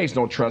their teammates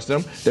don't trust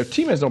them. Their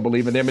teammates don't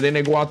believe in them. And then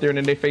they go out there and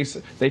then they face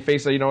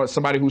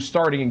somebody who's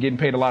starting and getting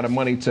paid a lot of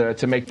money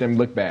to make them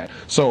look bad.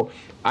 So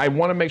I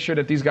want to make sure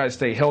that these guys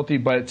stay healthy.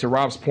 But to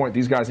Rob's point,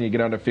 these guys need to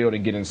get on the field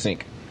and get in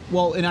sync.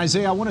 Well, and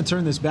Isaiah, I want to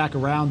turn this back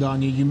around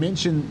on you. You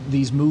mentioned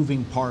these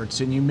moving parts,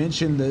 and you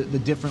mentioned the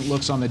different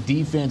looks on the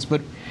defense, but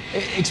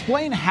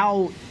explain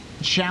how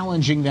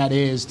challenging that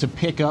is to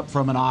pick up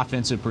from an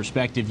offensive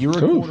perspective. You're a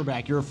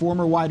quarterback. You're a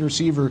former wide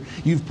receiver.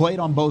 You've played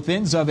on both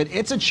ends of it.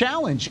 It's a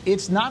challenge.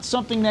 It's not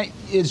something that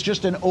is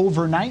just an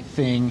overnight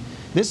thing.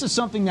 This is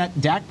something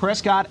that Dak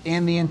Prescott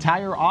and the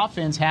entire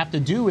offense have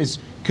to do is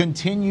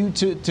continue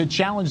to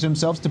challenge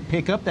themselves to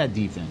pick up that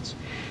defense.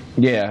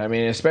 Yeah, I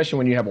mean, especially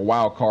when you have a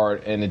wild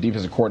card and the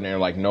defensive coordinator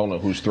like Nolan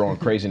who's throwing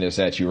craziness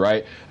at you,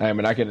 right? I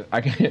mean, I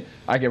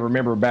can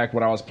remember back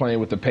when I was playing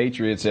with the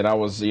Patriots and I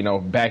was,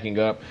 backing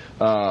up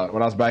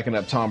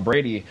Tom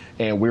Brady,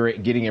 and we were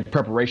getting in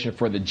preparation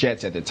for the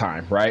Jets at the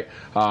time, right?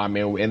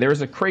 And there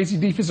was a crazy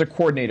defensive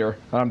coordinator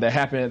that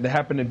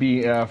happened to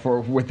be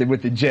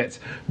with the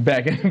Jets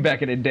back in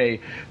the day,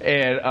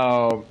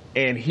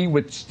 and he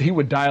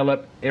would dial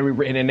up in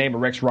the name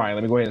of Rex Ryan.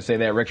 Let me go ahead and say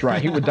that, Rex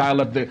Ryan. He would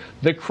dial up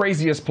the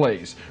craziest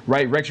plays,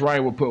 right? Rex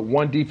Ryan would put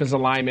 1 defensive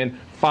lineman,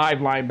 5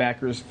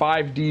 linebackers,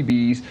 5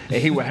 DBs,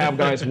 and he would have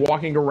guys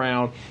walking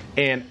around.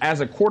 And as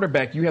a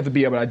quarterback, you have to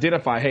be able to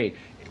identify, hey,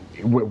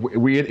 if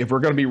we're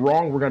going to be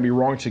wrong, we're going to be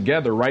wrong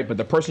together, right? But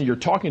the person you're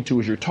talking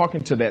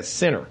to that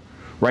center.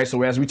 Right,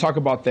 so as we talk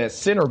about that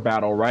center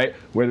battle, right,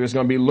 whether it's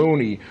going to be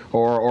Looney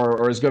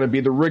or it's going to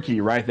be the rookie,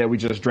 right, that we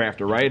just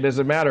drafted, right, it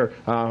doesn't matter.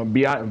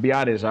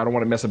 Biades, I don't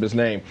want to mess up his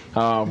name,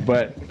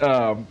 but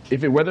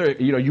whether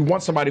you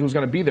want somebody who's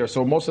going to be there,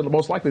 so most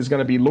likely it's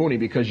going to be Looney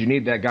because you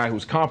need that guy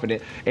who's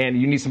confident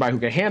and you need somebody who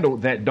can handle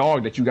that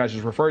dog that you guys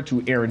just referred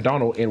to, Aaron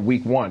Donald, in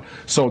week 1.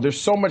 So there's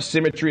so much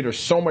symmetry, there's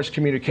so much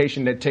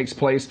communication that takes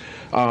place.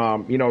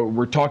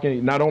 We're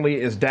talking, not only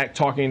is Dak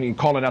talking and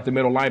calling out the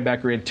middle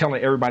linebacker and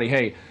telling everybody,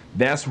 hey,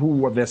 that's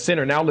who the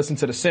center. Now listen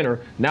to the center.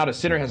 Now the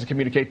center has to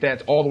communicate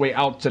that all the way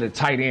out to the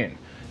tight end,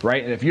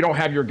 right? And if you don't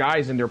have your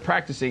guys in there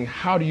practicing,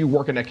 how do you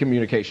work in that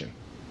communication?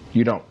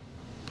 You don't.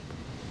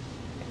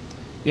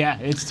 Yeah,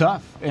 it's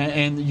tough.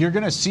 And you're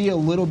going to see a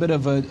little bit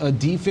of a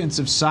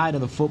defensive side of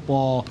the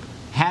football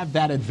have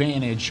that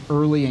advantage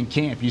early in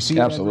camp. You see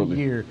it every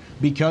year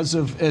because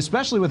of,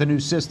 especially with a new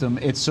system,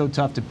 it's so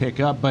tough to pick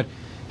up. But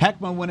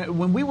Heckman,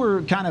 when we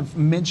were kind of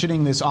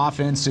mentioning this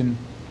offense and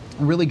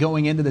really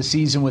going into the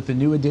season with the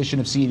new addition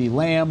of CeeDee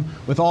Lamb,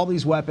 with all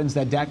these weapons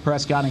that Dak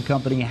Prescott and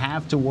company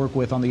have to work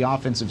with on the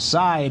offensive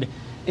side,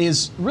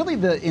 is really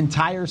the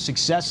entire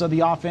success of the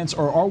offense,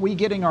 or are we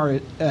getting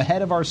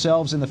ahead of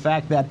ourselves in the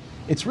fact that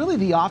it's really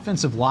the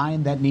offensive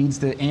line that needs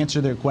to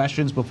answer their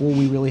questions before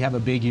we really have a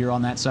big year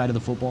on that side of the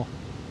football?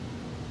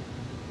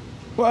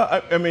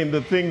 Well, I mean,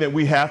 the thing that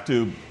we have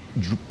to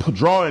put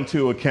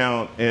into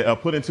account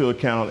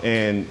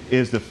and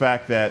is the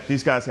fact that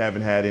these guys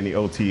haven't had any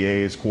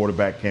OTAs,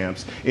 quarterback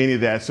camps, any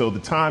of that. So the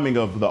timing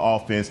of the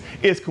offense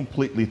is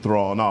completely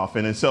thrown off.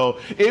 And so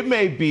it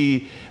may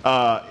be,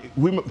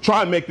 we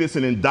try and make this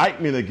an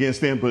indictment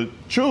against them, but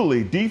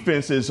truly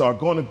defenses are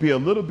going to be a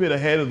little bit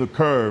ahead of the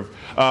curve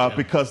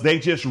because they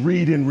just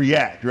read and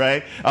react,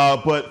 right?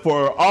 But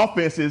for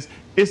offenses,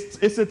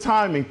 it's a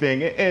timing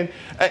thing. And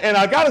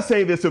I got to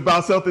say this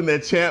about something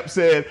that Champ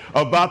said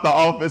about the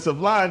offensive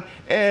line.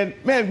 And,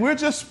 man, we're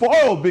just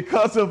spoiled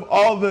because of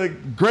all the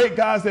great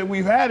guys that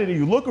we've had. And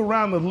you look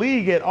around the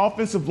league at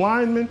offensive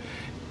linemen,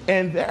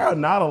 and there are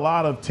not a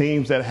lot of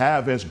teams that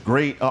have as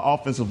great an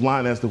offensive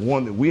line as the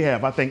one that we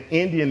have. I think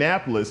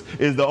Indianapolis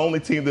is the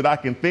only team that I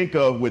can think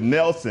of with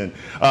Nelson.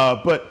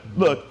 But,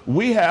 look,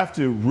 we have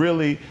to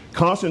really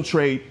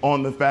concentrate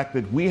on the fact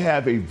that we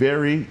have a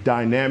very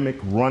dynamic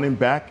running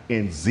back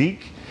in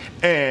Zeke.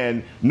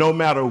 And no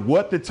matter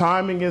what the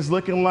timing is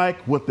looking like,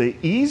 what the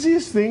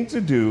easiest thing to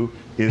do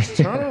is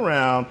turn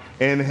around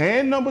and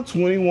hand number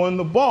 21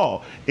 the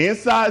ball.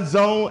 Inside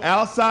zone,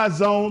 outside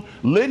zone,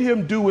 let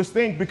him do his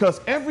thing because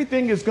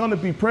everything is going to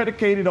be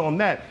predicated on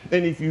that.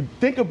 And if you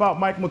think about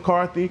Mike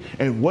McCarthy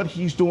and what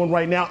he's doing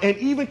right now, and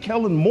even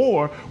Kellen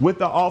Moore with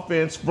the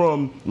offense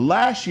from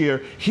last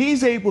year,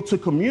 he's able to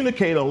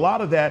communicate a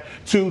lot of that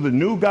to the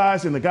new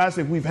guys and the guys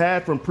that we've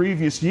had from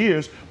previous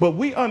years. But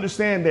we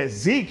understand that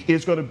Zeke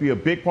is going to be a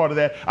big part of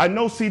that. I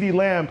know CeeDee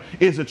Lamb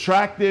is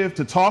attractive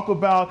to talk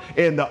about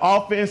in the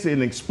offense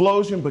and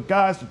explosion, but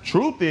guys, the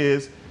truth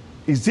is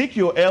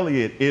Ezekiel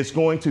Elliott is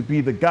going to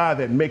be the guy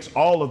that makes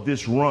all of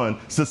this run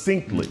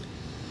succinctly.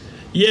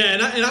 Yeah,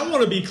 and I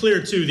want to be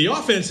clear, too. The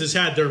offense has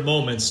had their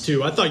moments,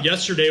 too. I thought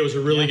yesterday was a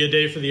really good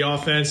day for the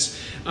offense.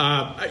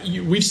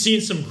 We've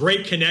seen some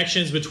great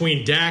connections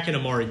between Dak and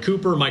Amari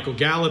Cooper, Michael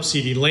Gallup,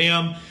 CeeDee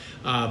Lamb,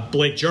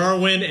 Blake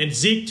Jarwin, and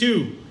Zeke,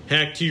 too,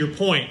 Heck, to your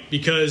point,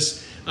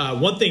 because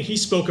one thing he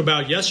spoke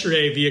about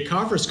yesterday via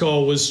conference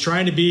call was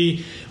trying to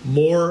be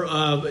more,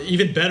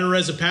 even better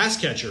as a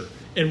pass catcher.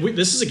 And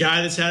this is a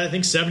guy that's had, I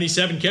think,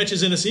 77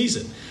 catches in a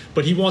season.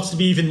 But he wants to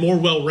be even more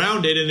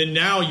well-rounded. And then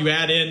now you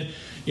add in,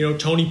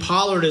 Tony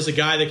Pollard as a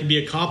guy that can be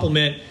a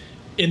complement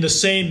in the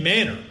same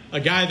manner, a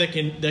guy that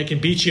can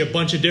beat you a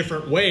bunch of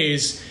different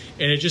ways.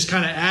 And it just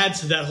kind of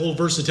adds to that whole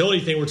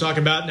versatility thing we're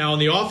talking about now on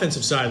the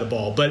offensive side of the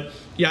ball. But,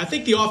 yeah, I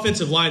think the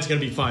offensive line is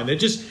going to be fine.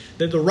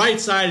 The right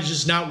side is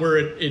just not where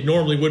it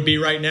normally would be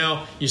right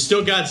now. You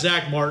still got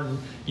Zach Martin.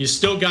 You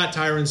still got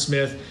Tyron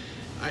Smith.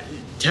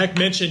 Tech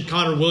mentioned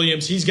Connor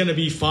Williams. He's going to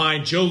be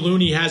fine. Joe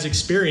Looney has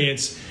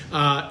experience.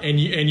 And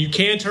you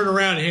can turn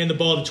around and hand the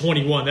ball to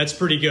 21. That's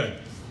pretty good.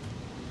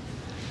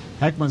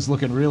 Heckman's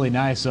looking really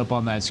nice up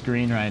on that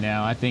screen right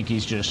now. I think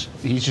he's just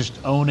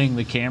owning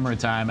the camera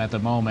time at the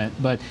moment.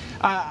 But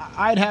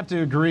I'd have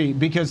to agree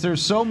because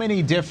there's so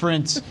many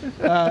different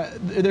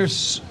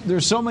there's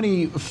so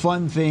many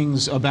fun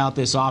things about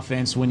this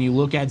offense when you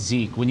look at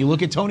Zeke, when you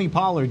look at Tony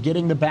Pollard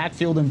getting the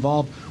backfield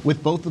involved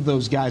with both of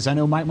those guys. I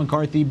know Mike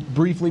McCarthy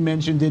briefly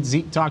mentioned it.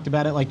 Zeke talked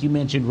about it like you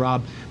mentioned,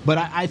 Rob. But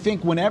I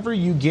think whenever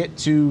you get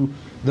to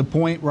the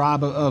point,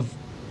 Rob, of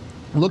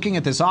looking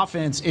at this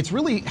offense, it's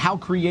really how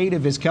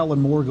creative is Kellen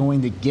Moore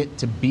going to get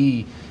to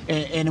be,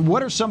 and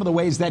what are some of the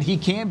ways that he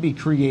can be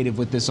creative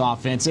with this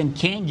offense and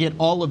can get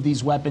all of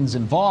these weapons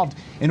involved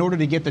in order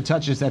to get the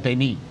touches that they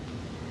need?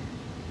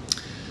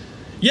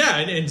 Yeah,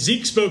 and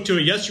Zeke spoke to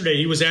it yesterday.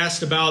 He was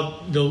asked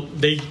about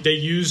they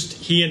used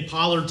he and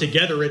Pollard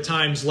together at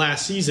times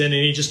last season, and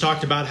he just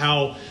talked about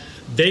how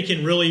they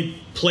can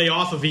really play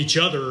off of each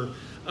other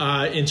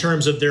in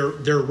terms of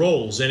their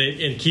roles, and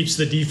it keeps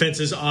the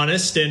defenses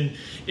honest. And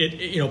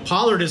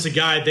Pollard is a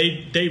guy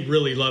they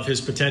really love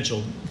his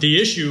potential.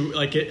 The issue,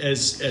 like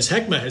as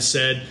Heckma has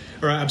said,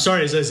 as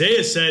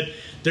Isaiah said,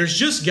 there's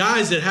just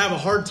guys that have a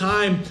hard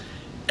time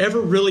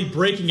ever really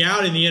breaking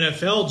out in the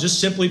NFL just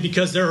simply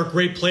because there are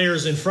great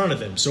players in front of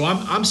them. So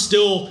I'm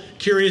still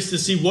curious to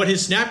see what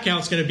his snap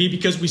count's going to be,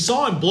 because we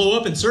saw him blow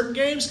up in certain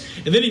games,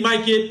 and then he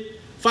might get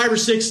 5 or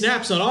 6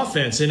 snaps on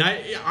offense. And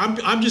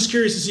I'm just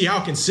curious to see how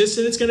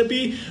consistent it's going to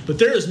be. But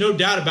there is no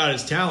doubt about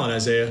his talent,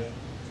 Isaiah.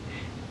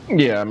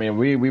 Yeah, I mean,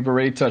 we've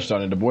already touched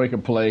on it. The boy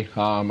can play.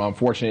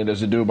 Unfortunately,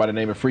 there's a dude by the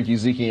name of Freaky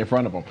Zeke in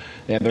front of him.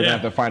 And they're going to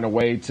have to find a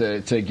way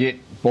to get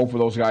both of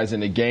those guys in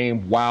the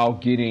game while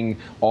getting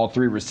all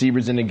 3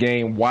 receivers in the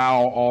game,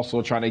 while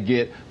also trying to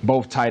get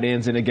both tight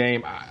ends in the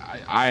game.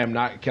 I am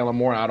not Kellen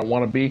Moore. I don't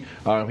want to be.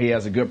 He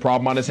has a good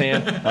problem on his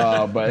hand,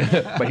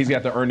 but he's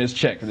got to earn his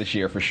check this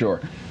year for sure.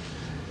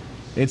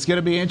 It's going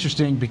to be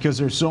interesting because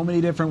there's so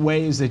many different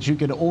ways that you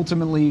could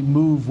ultimately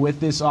move with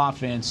this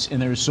offense, and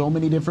there's so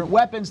many different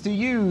weapons to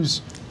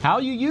use. How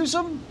you use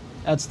them,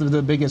 that's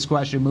the biggest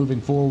question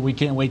moving forward. We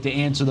can't wait to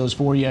answer those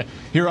for you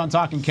here on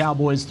Talking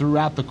Cowboys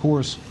throughout the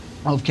course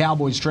of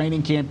Cowboys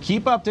training camp.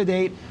 Keep up to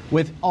date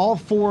with all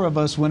 4 of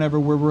us whenever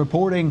we're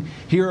reporting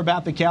here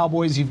about the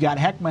Cowboys. You've got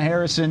Heckma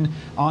Harrison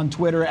on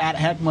Twitter at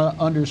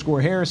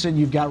Heckma_Harrison.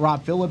 You've got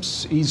Rob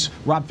Phillips. He's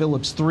Rob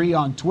Phillips 3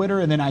 on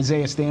Twitter, and then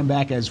Isaiah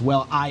Stanback as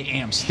well. I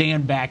am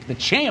Stanback, the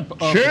champ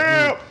of the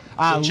group.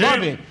 I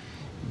love it.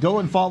 Go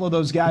and follow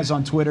those guys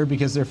on Twitter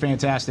because they're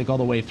fantastic all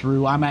the way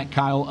through. I'm at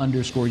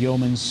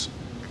Kyle_Yeomans.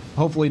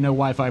 Hopefully no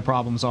Wi-Fi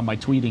problems on my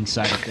tweeting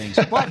side of things.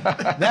 But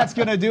that's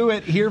going to do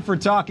it here for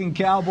Talking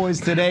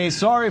Cowboys today.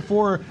 Sorry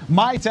for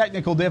my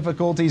technical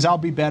difficulties. I'll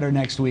be better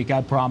next week,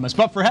 I promise.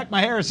 But for Heckma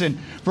Harrison,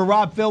 for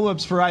Rob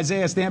Phillips, for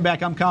Isaiah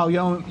Stanback, I'm Kyle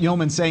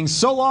Yeoman saying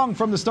so long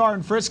from the Star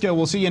in Frisco.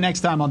 We'll see you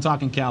next time on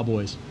Talking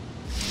Cowboys.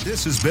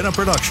 This has been a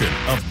production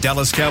of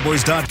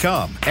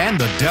DallasCowboys.com and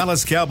the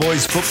Dallas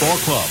Cowboys Football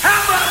Club.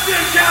 How about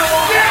this,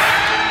 Cowboys? Yeah!